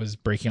was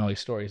breaking all these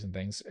stories and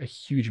things, a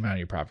huge amount of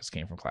your profits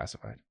came from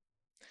classified.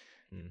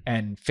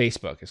 And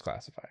Facebook is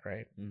classified,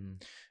 right?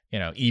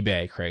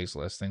 eBay,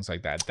 Craigslist, things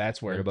like that.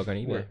 That's where book on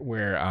eBay.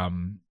 where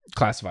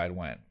classified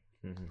went,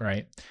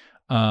 right?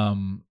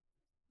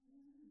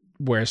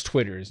 Whereas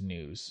Twitter is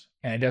news,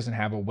 and it doesn't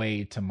have a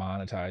way to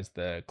monetize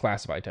the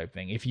classified type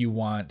thing. If you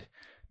want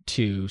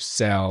to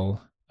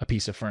sell a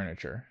piece of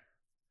furniture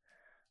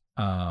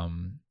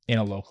in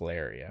a local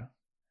area,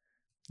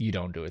 you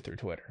don't do it through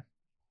Twitter.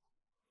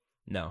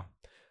 No.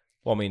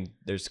 Well, I mean,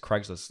 there's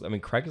Craigslist. I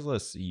mean,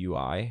 Craigslist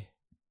UI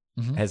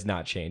has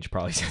not changed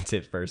probably since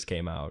it first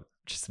came out.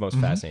 Just the most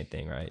fascinating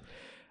thing, right?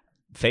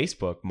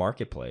 Facebook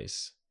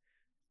Marketplace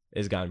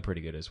has gotten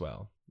pretty good as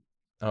well.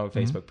 I don't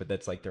know Facebook, but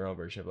that's like their own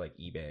version of like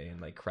eBay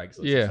and like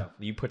Craigslist and stuff.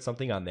 You put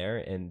something on there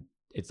and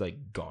it's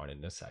like gone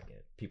in a second.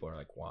 People are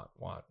like, want.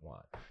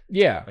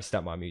 Yeah. My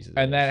stepmom uses it.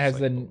 And that has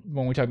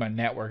when we talk about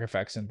network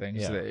effects and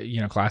things,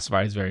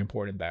 classified is very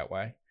important that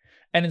way.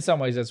 And in some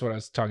ways, that's what I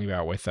was talking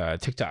about with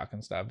TikTok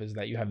and stuff, is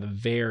that you have the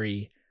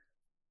very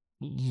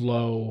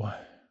low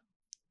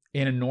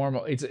in a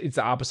normal, it's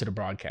the opposite of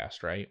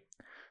broadcast, right?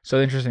 So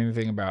the interesting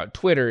thing about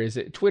Twitter is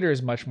that Twitter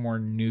is much more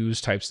news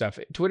type stuff.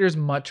 Twitter is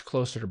much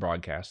closer to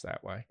broadcast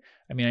that way.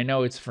 I mean, I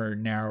know it's for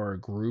narrower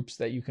groups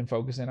that you can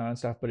focus in on and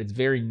stuff, but it's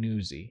very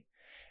newsy.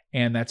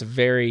 And that's a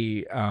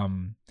very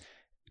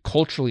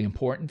culturally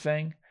important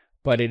thing,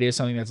 but it is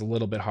something that's a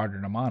little bit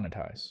harder to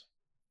monetize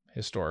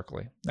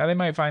historically. Now, they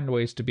might find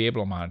ways to be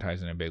able to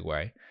monetize in a big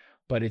way,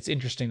 But it's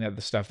interesting that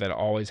the stuff that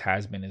always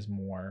has been is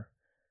more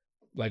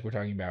like we're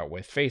talking about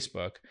with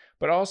Facebook,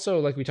 but also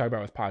like we talk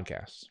about with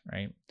podcasts,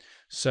 right?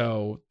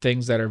 So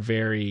things that are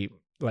very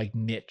like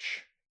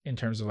niche in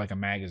terms of like a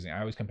magazine. I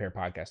always compare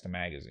podcasts to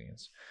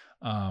magazines,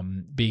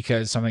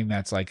 because something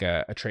that's like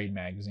a trade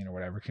magazine or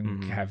whatever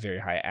can have very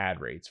high ad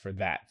rates for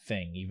that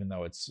thing, even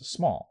though it's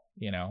small.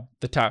 You know,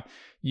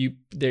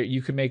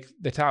 you could make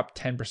the top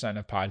 10%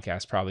 of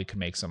podcasts probably could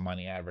make some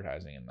money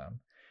advertising in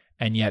them,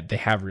 and yet they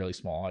have really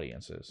small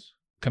audiences.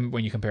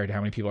 When you compare it to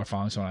how many people are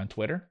following someone on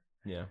Twitter,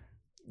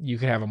 you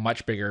could have a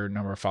much bigger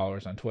number of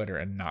followers on Twitter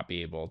and not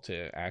be able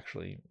to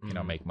actually,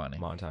 make money,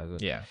 monetize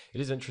it. Yeah,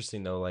 it is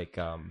interesting though. Like,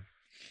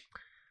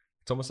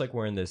 it's almost like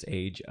we're in this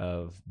age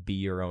of be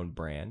your own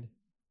brand,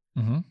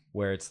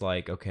 where it's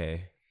like,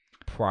 okay,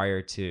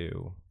 prior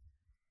to,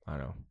 I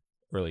don't know,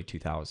 early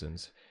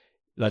 2000s,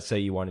 let's say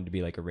you wanted to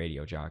be like a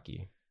radio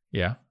jockey,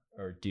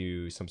 or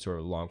do some sort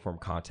of long form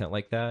content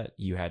like that,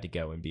 you had to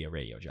go and be a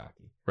radio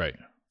jockey, right?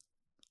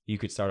 You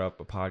could start up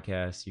a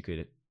podcast, you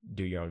could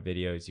do your own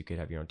videos, you could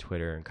have your own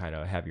Twitter and kind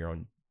of have your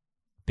own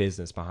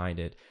business behind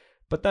it.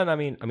 But then, I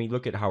mean,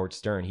 look at Howard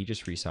Stern. He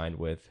just re-signed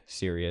with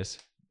Sirius.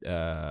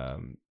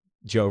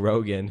 Joe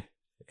Rogan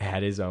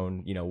had his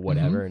own,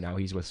 whatever, and now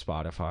he's with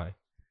Spotify.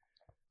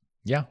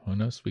 Yeah, who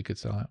knows? We could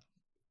sell out.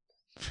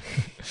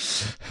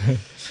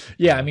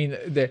 Yeah, I mean,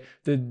 the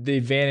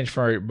advantage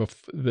for it,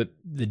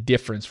 the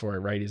difference for it,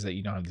 right, is that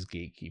you don't have these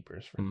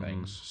gatekeepers for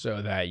things,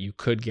 so that you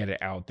could get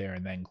it out there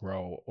and then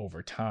grow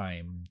over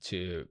time.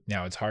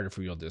 Now it's harder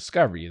for people to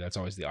discover you. That's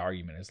always the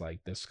argument, is like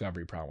the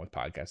discovery problem with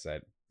podcasts,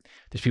 that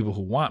there's people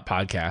who want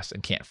podcasts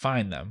and can't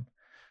find them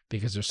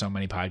because there's so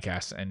many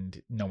podcasts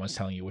and no one's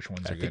telling you which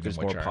ones are good. There's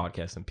more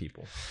podcasts than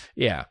people.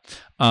 Yeah,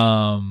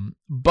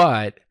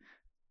 but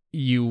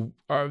you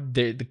are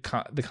the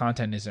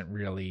content isn't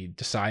really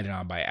decided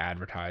on by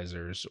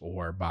advertisers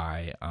or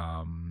by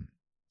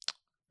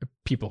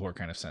people who are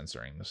kind of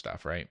censoring the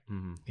stuff, right?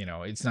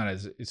 It's not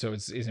as, so it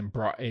doesn't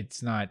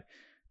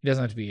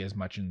have to be as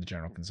much in the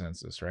general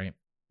consensus, right?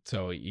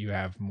 So you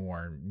have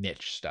more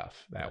niche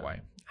stuff that way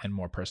and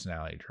more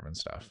personality driven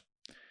stuff.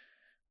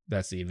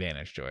 That's the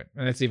advantage to it,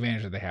 and that's the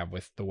advantage that they have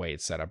with the way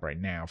it's set up right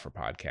now for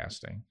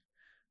podcasting.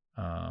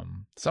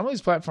 Some of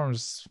these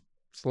platforms,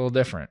 it's a little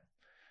different.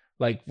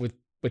 Like with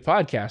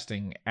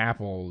podcasting,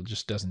 Apple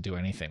just doesn't do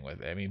anything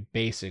with it. I mean,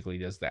 basically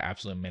does the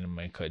absolute minimum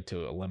it could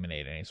to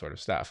eliminate any sort of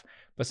stuff.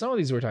 But some of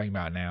these we're talking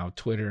about now,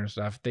 Twitter and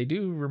stuff, they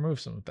do remove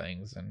some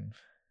things. And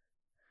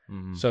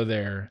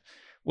so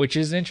which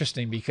is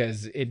interesting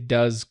because it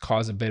does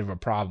cause a bit of a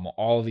problem.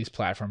 All of these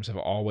platforms have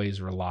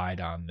always relied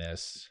on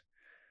this,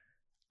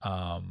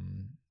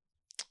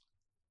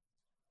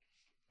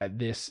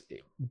 this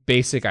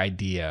basic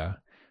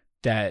idea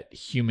that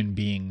human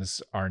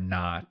beings are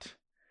not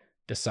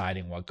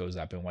deciding what goes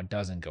up and what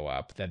doesn't go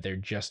up, that they're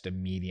just a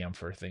medium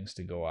for things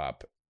to go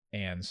up,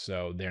 and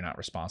so they're not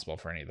responsible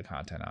for any of the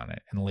content on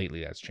it. And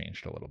lately that's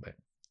changed a little bit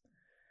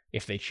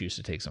if they choose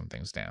to take some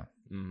things down.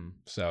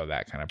 So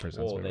that kind of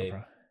presents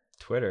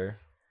Twitter,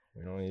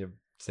 we don't need to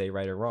say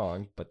right or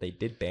wrong, but they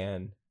did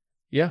ban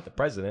the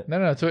president.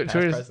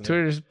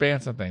 Twitter just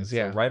banned some things.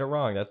 So right or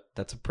wrong,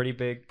 that's a pretty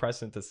big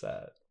precedent to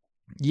set.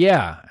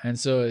 Yeah, and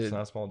so it's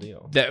not a small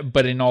deal.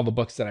 But in all the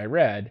books that I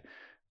read,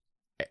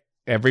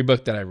 every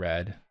book that I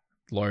read,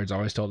 lawyers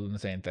always told them the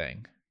same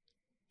thing: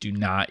 do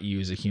not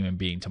use a human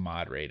being to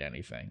moderate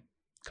anything,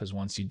 because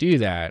once you do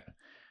that,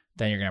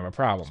 then you're gonna have a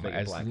problem.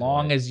 As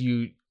long as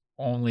you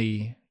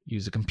only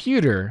use a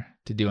computer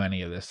to do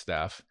any of this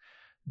stuff,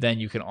 then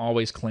you can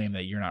always claim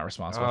that you're not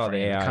responsible for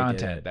any of the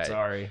content.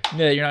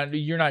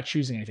 You're not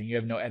choosing anything. You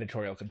have no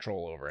editorial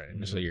control over it,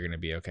 and so you're gonna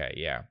be okay.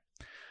 Yeah.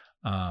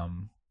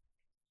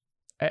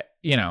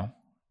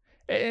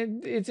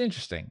 It's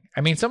interesting.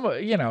 I mean, some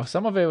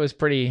of it was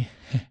pretty.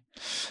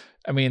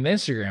 I mean, the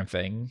Instagram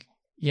thing,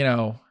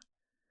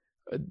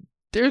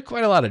 there's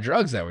quite a lot of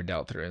drugs that were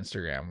dealt through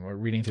Instagram. We're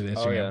reading through the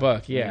Instagram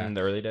book, in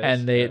the early days,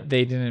 and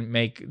they didn't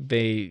make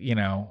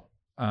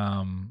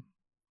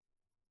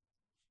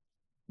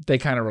they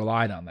kind of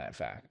relied on that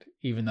fact,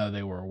 even though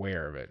they were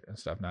aware of it and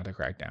stuff, not to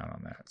crack down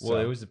on that. Well,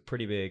 it was a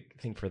pretty big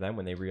thing for them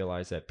when they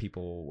realized that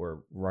people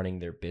were running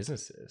their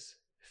businesses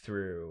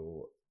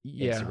through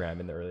Instagram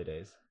in the early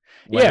days.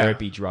 Whether it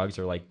be drugs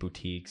or like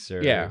boutiques or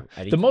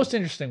anything. The most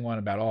interesting one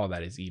about all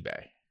that is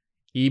eBay.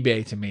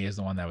 eBay to me is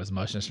the one that was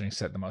most interesting,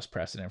 set the most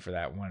precedent for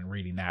that when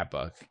reading that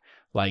book.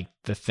 Like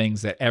the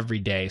things that every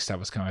day stuff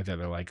was coming out there,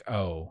 they're like,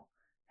 oh,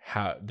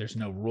 there's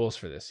no rules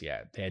for this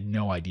yet. They had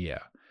no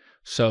idea.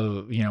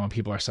 So, when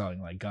people are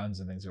selling like guns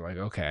and things, they're like,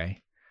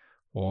 okay,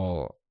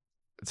 well,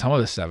 some of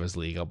this stuff is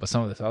legal, but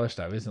some of this other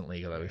stuff isn't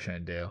legal that we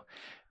shouldn't do.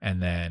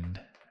 And then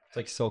it's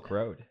like Silk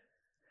Road.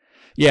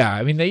 Yeah,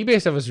 I mean, the eBay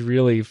stuff was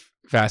really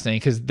fascinating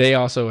because they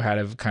also had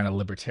a kind of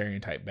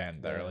libertarian type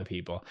bent, the early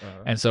people.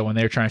 And so when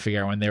they were trying to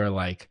figure out, when they were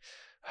like,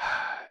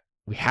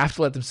 we have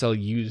to let them sell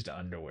used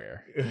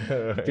underwear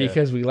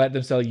because we let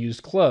them sell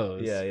used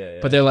clothes. Yeah.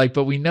 But they're like,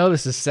 but we know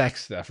this is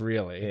sex stuff,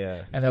 really.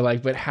 Yeah. And they're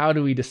like, but how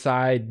do we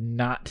decide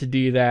not to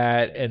do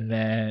that? And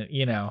then,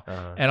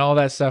 and all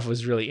that stuff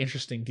was really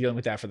interesting dealing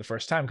with that for the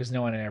first time because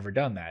no one had ever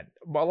done that.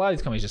 Well, a lot of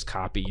these companies just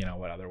copy,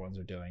 what other ones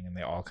are doing, and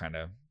they all kind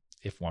of,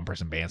 if one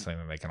person bans something,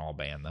 then they can all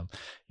ban them,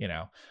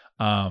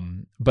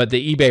 But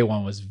the eBay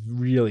one was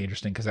really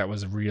interesting because that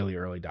was a really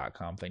early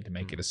 .com thing to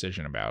make a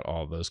decision about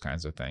all those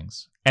kinds of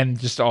things. And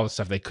just all the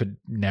stuff they could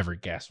never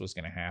guess was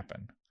going to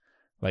happen.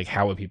 Like,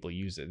 how would people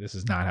use it? This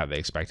is not how they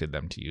expected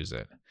them to use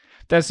it.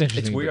 That's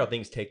interesting. It's weird how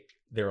things take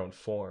their own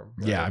form.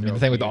 Right? Yeah, I mean, the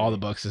thing with all the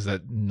books is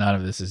that none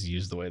of this is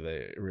used the way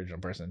the original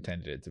person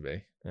intended it to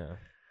be. Yeah.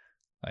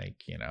 Like,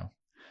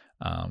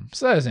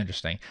 so that was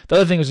interesting. The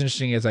other thing that was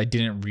interesting is I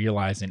didn't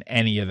realize in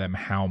any of them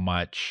how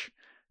much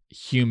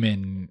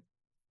human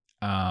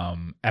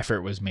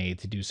effort was made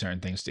to do certain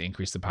things to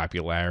increase the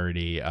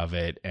popularity of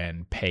it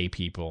and pay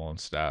people and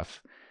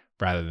stuff,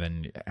 rather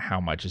than how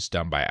much is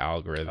done by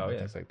algorithm and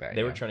things like that.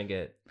 They were trying to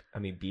get,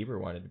 Bieber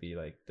wanted to be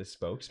like the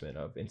spokesman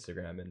of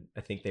Instagram, and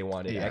I think they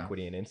wanted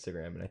equity in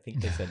Instagram, and I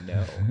think they said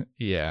no.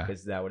 Yeah.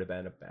 Because that would have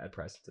been a bad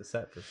precedent to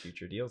set for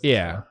future deals.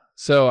 Yeah.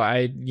 So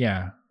I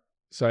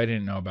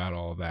didn't know about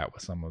all of that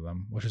with some of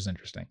them, which was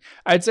interesting.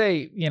 I'd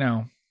say,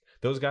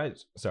 those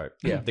guys,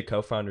 the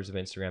co-founders of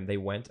Instagram, they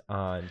went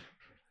on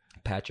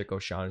Patrick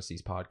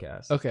O'Shaughnessy's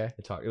podcast. Okay.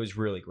 It was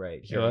really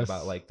great hearing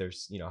about like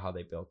there's, how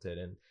they built it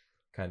and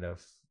kind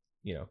of,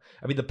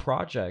 the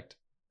project,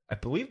 I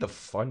believe the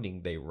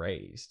funding they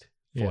raised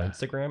for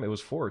Instagram, it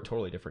was for a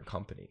totally different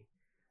company.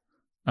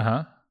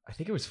 Uh-huh. I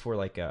think it was for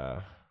like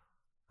I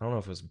don't know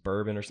if it was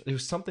bourbon or it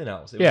was something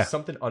else. It was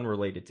something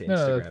unrelated to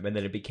Instagram, and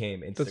then it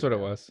became Instagram. That's what it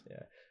was.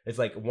 Yeah. It's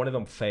like one of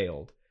them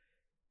failed,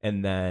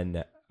 and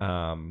then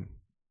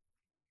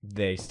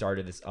they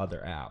started this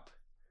other app.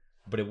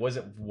 But it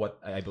wasn't what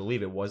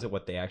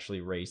they actually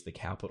raised the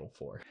capital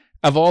for.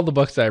 Of all the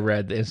books I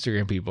read, the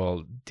Instagram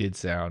people did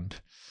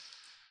sound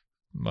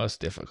most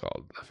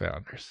difficult, the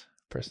founders,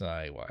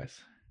 personality-wise.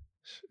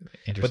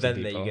 But then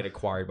you get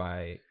acquired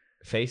by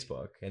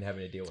Facebook and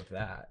having to deal with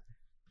that.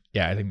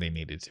 Yeah, I think they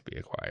needed to be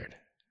acquired.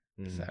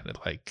 It sounded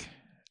like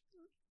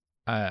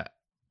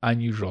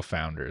unusual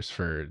founders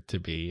to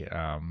be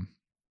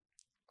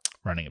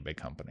running a big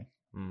company.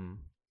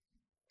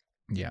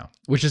 Yeah,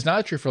 which is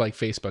not true for like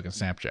Facebook and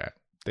Snapchat.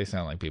 They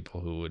sound like people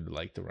who would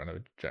like to run a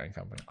giant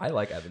company. I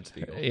like Evan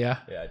Spiegel. Yeah,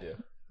 I do.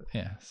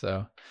 Yeah,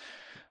 so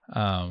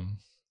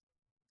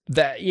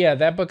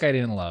that book I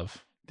didn't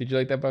love. Did you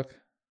like that book?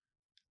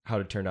 How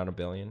to Turn Down a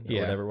Billion, or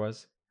whatever it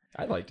was.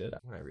 I liked it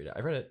when I read it. I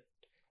read it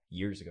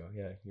years ago.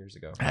 Yeah, years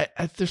ago.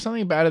 There's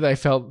something about it that I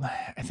felt.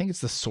 I think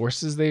it's the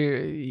sources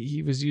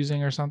he was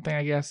using or something.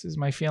 I guess is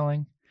my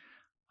feeling.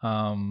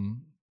 Were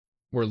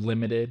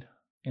limited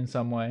in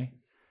some way.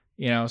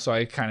 So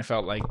I kind of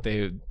felt like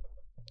they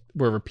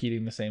were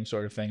repeating the same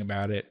sort of thing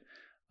about it.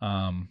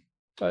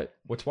 But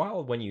what's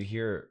wild when you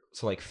hear,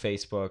 like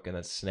Facebook and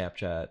then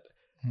Snapchat,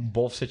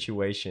 both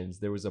situations,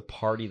 there was a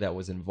party that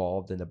was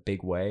involved in a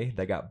big way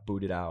that got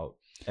booted out,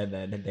 and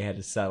then they had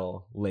to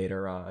settle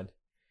later on.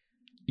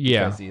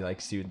 Yeah. Because he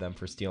sued them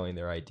for stealing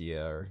their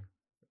idea or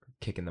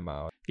kicking them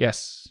out.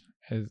 Yes,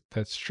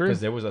 that's true.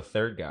 Because there was a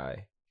third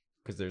guy.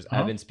 Because there's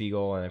Evan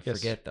Spiegel, and I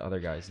forget the other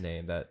guy's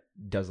name that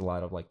does a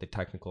lot of the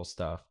technical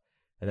stuff.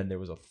 And then there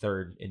was a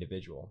third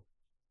individual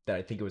that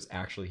I think it was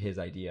actually his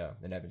idea,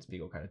 and Evan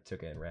Spiegel kind of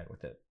took it and ran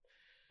with it.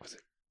 Was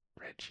it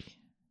Reggie?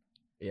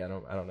 Yeah,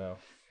 I don't know.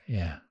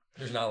 Yeah.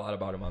 There's not a lot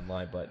about him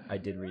online, but I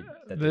did read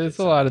that. There's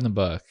a lot in the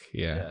book.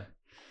 Yeah.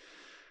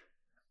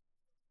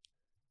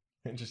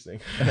 Interesting.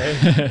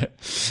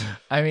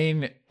 I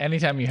mean,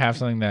 anytime you have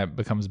something that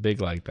becomes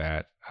big like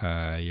that,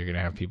 you're going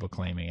to have people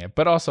claiming it.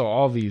 But also,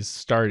 all these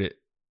started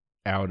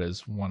out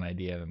as one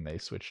idea, then they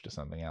switched to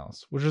something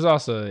else, which was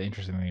also an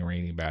interesting thing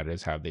reading about it,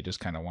 is how they just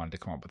kind of wanted to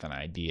come up with an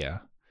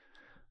idea,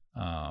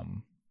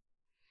 and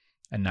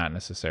not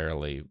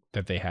necessarily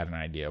that they had an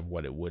idea of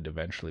what it would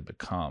eventually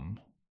become.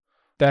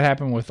 That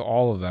happened with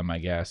all of them, I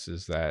guess,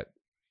 is that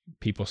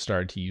people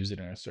started to use it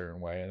in a certain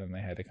way, and then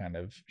they had to kind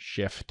of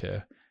shift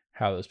to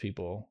how those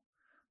people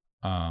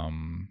I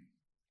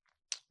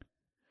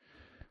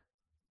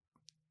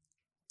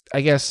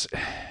guess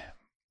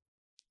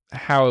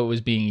how it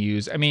was being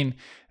used. I mean,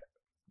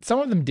 some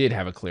of them did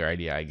have a clear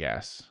idea, I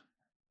guess.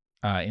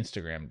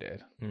 Instagram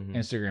did.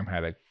 Instagram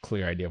had a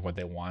clear idea of what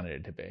they wanted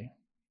it to be.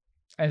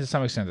 And to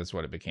some extent, that's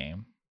what it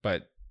became.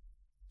 But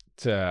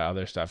to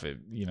other stuff, it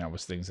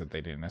was things that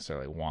they didn't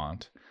necessarily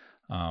want.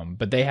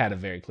 But they had a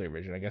very clear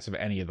vision. I guess of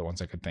any of the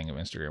ones I could think of,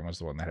 Instagram was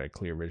the one that had a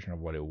clear vision of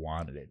what it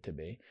wanted it to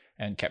be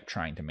and kept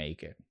trying to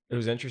make it. It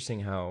was interesting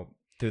how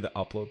through the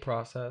upload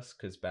process,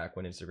 because back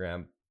when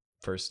Instagram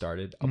first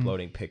started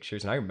uploading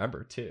pictures, and I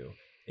remember too,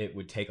 it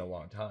would take a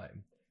long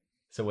time.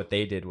 So what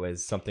they did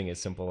was something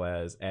as simple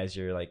as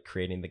you're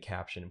creating the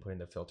caption and putting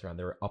the filter on,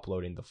 they were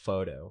uploading the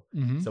photo.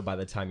 So by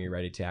the time you're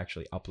ready to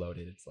actually upload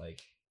it, it's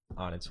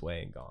on its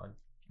way and gone.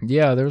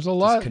 Yeah, there was a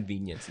lot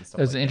convenience and stuff.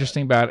 It was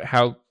interesting about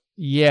how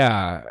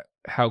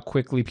how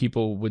quickly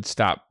people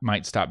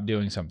might stop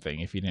doing something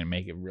if you didn't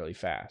make it really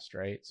fast,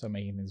 right? So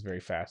making things very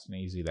fast and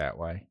easy that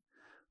way.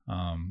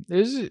 It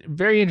was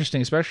very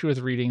interesting, especially with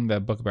reading the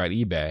book about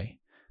eBay,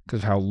 because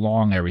of how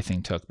long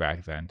everything took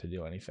back then to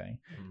do anything,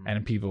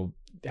 and people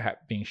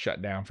being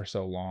shut down for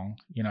so long.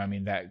 You know, I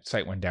mean, that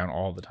site went down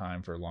all the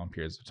time for long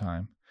periods of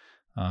time.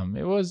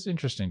 It was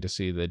interesting to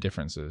see the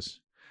differences.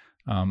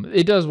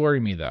 It does worry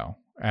me, though.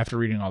 After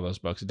reading all those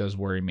books, it does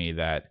worry me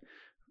that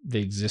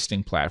the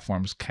existing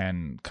platforms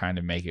can kind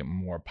of make it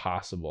more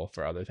possible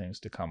for other things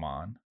to come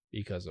on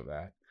because of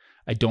that.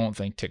 I don't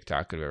think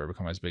TikTok could have ever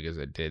become as big as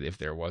it did if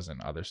there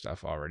wasn't other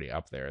stuff already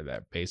up there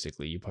that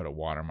basically you put a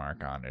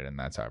watermark on it and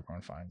that's how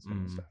everyone finds it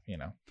and stuff, you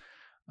know.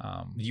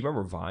 Do you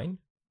remember Vine?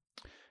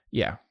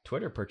 Yeah.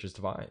 Twitter purchased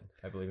Vine,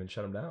 I believe, and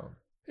shut them down.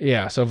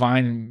 Yeah, so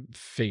Vine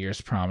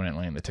figures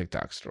prominently in the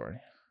TikTok story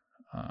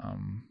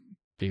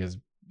because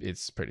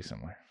it's pretty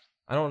similar.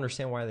 I don't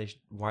understand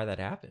why that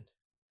happened.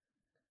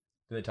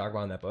 Did they talk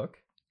about it in that book?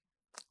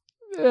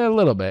 A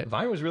little bit.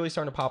 Vine was really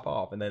starting to pop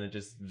off, and then it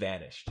just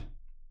vanished.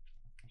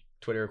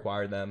 Twitter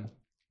acquired them.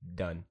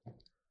 Done.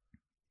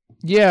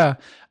 Yeah,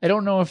 I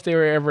don't know if they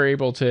were ever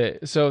able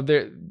to. So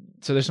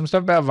there's some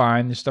stuff about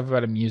Vine. There's stuff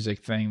about a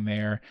music thing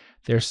there.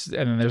 And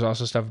then there's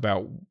also stuff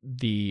about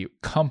the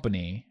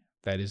company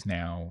that is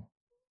now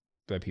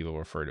that people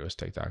refer to as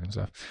TikTok and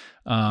stuff,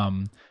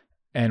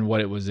 and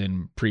what it was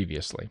in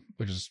previously,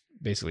 which is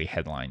basically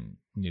headline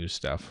news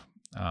stuff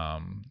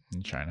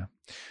in China.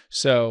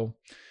 So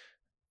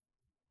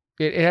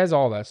it has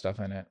all that stuff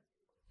in it.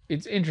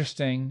 It's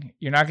interesting.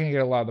 You're not going to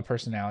get a lot of the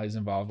personalities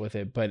involved with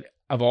it, but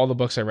of all the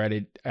books I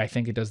read, I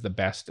think it does the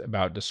best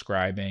about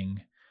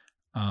describing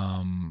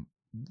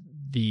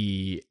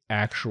the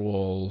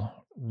actual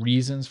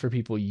reasons for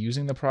people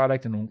using the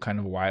product and kind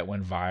of why it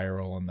went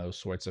viral and those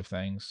sorts of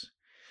things.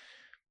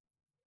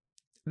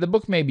 The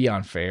book may be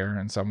unfair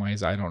in some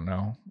ways, I don't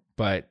know,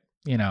 but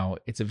you know,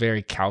 it's a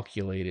very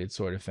calculated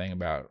sort of thing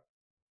about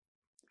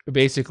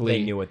basically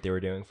they knew what they were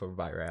doing for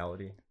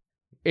virality.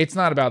 It's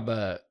not about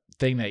the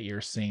thing that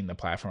you're seeing, the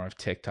platform of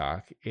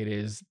TikTok. It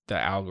is the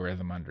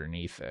algorithm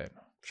underneath it.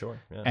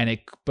 Sure. Yeah. And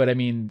but I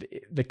mean,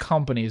 the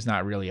company is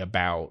not really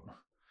about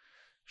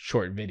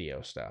short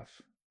video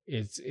stuff.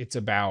 It's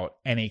about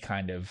any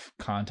kind of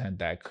content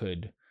that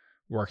could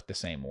work the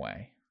same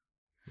way.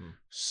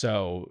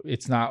 So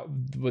it's not,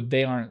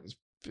 they aren't,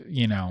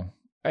 you know,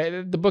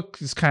 the book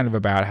is kind of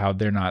about how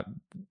they're not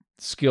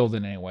skilled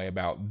in any way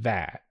about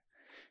that.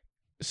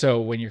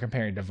 So when you're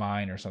comparing to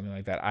Vine or something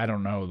like that, I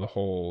don't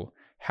know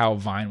how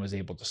Vine was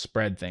able to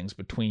spread things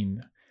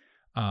between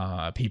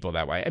people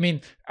that way. I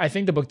mean, I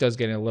think the book does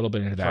get a little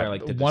bit into that.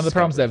 Like one of the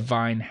problems that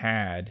Vine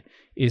had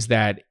is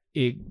that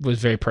it was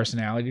very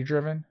personality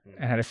driven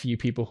and had a few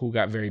people who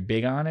got very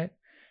big on it.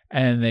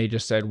 And they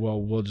just said,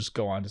 well, we'll just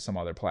go on to some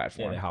other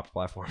platform. Yeah, they hopped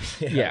platforms.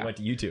 Yeah. Went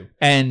to YouTube.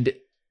 And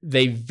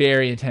they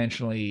very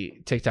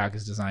intentionally, TikTok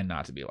is designed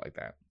not to be like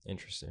that.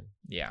 Interesting.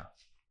 Yeah.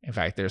 In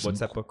fact, what's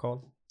that book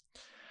called?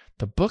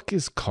 The book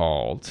is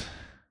called,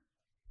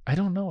 I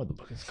don't know what the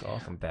book is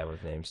called. I'm bad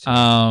with names too.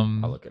 I'll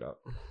look it up.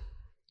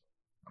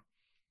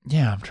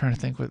 Yeah, I'm trying to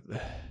think what.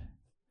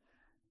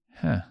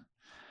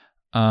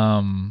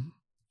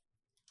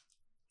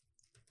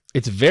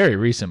 It's a very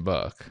recent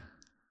book.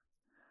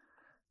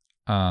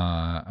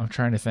 I'm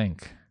trying to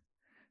think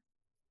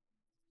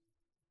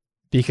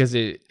because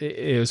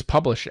it was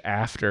published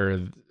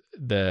after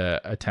the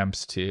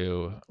attempts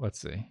to, let's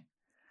see,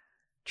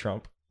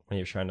 Trump when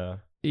he was trying to.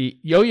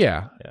 Oh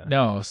yeah.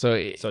 No, so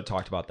it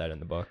talked about that in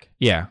the book.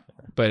 Yeah,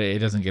 but it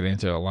doesn't get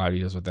into a lot of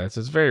details with that. So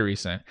it's very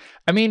recent.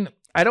 I mean,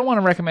 I don't want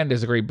to recommend it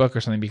as a great book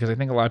or something because I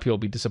think a lot of people will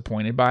be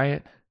disappointed by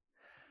it.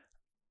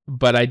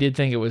 But I did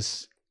think it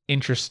was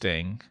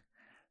interesting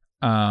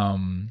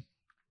in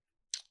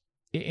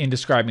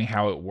describing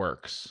how it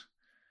works.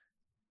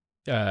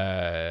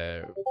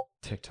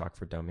 TikTok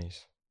for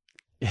dummies.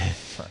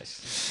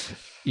 Nice.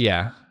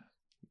 Yeah.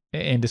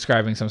 In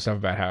describing some stuff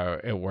about how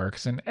it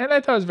works. And I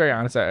thought it was very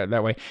honest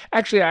that way.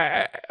 Actually,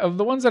 I of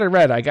the ones that I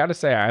read, I got to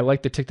say, I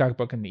like the TikTok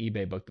book and the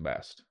eBay book the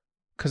best.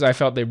 Because I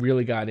felt they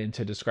really got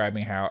into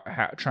describing how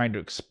trying to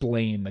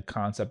explain the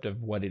concept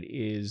of what it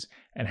is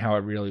and how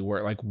it really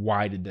worked. Like,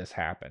 why did this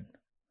happen?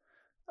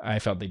 I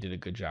felt they did a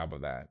good job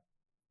of that.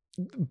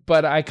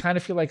 But I kind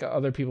of feel like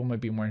other people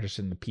might be more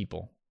interested in the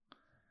people.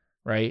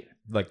 Right?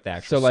 Like the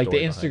actual so like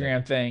the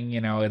Instagram thing, you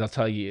know, it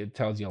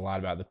tells you a lot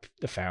about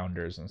the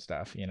founders and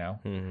stuff, you know.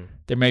 Mm-hmm.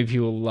 There may be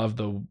people who love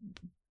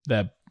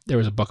there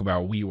was a book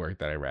about WeWork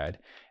that I read,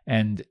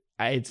 and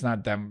it's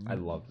not them. I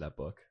love that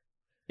book.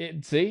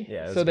 See?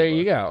 Yeah. So there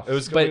you go. It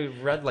was but, we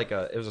read like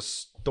it was a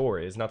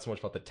story. It's not so much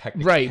about the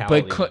technical. Right,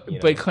 but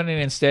couldn't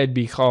it instead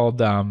be called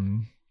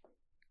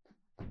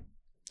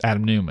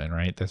Adam Newman,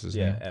 right? This is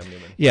Adam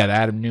Newman. Yeah, the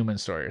Adam Newman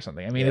story or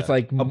something. I mean, it's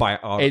like a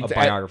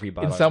biography.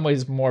 In some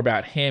ways, more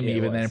about him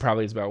even than it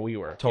probably is about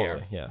WeWork.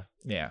 Totally, yeah.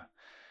 $1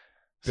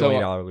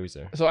 billion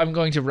loser. So I'm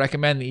going to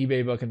recommend the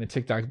eBay book and the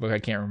TikTok book I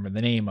can't remember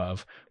the name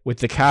of, with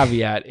the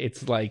caveat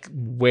it's like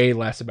way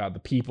less about the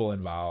people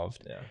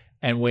involved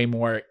and way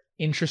more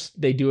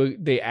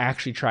they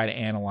actually try to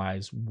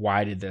analyze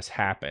why did this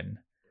happen,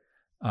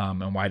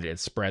 and why did it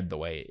spread the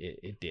way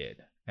it did.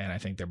 And I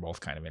think they're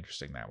both kind of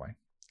interesting that way.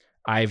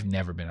 I've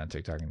never been on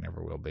TikTok and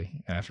never will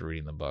be. And after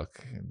reading the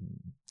book,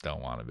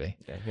 don't want to be.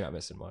 Yeah, you're not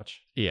missing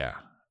much. Yeah.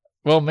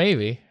 Well,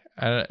 maybe.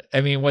 I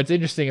mean, what's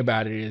interesting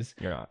about it is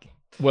you're not.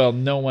 Well,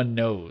 no one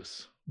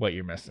knows what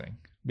you're missing,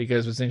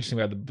 because what's interesting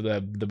about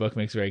the book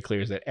makes very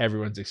clear is that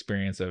everyone's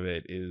experience of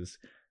it is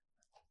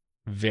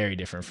very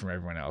different from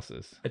everyone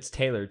else's. It's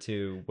tailored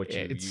to what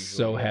you. It's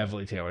so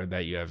heavily tailored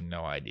that you have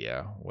no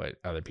idea what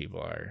other people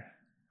are,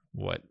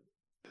 what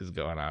is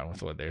going on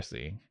with what they're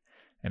seeing,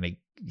 and it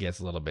gets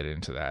a little bit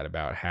into that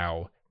about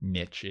how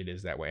niche it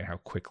is that way and how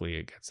quickly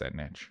it gets that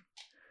niche.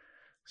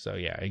 So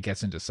yeah, it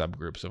gets into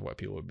subgroups of what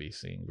people would be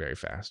seeing very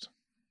fast.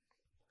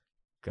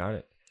 Got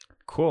it.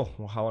 Cool.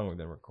 Well, how long have we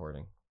been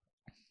recording?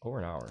 Over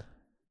an hour.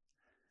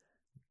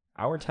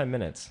 Hour and 10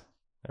 minutes.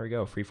 There we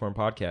go. Freeform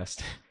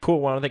podcast. Cool. I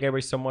want to thank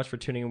everybody so much for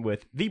tuning in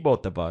with the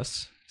both of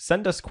us.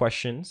 Send us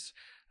questions.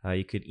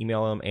 You could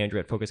email them,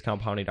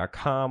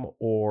 Andrew@focuscompounding.com,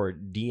 or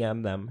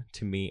DM them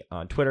to me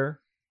on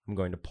Twitter. I'm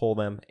going to pull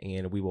them,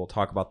 and we will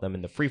talk about them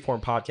in the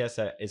Freeform podcast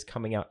that is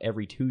coming out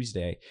every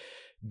Tuesday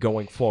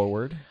going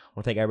forward. I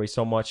want to thank everybody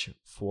so much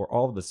for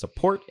all of the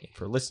support and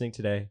for listening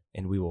today,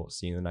 and we will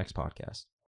see you in the next podcast.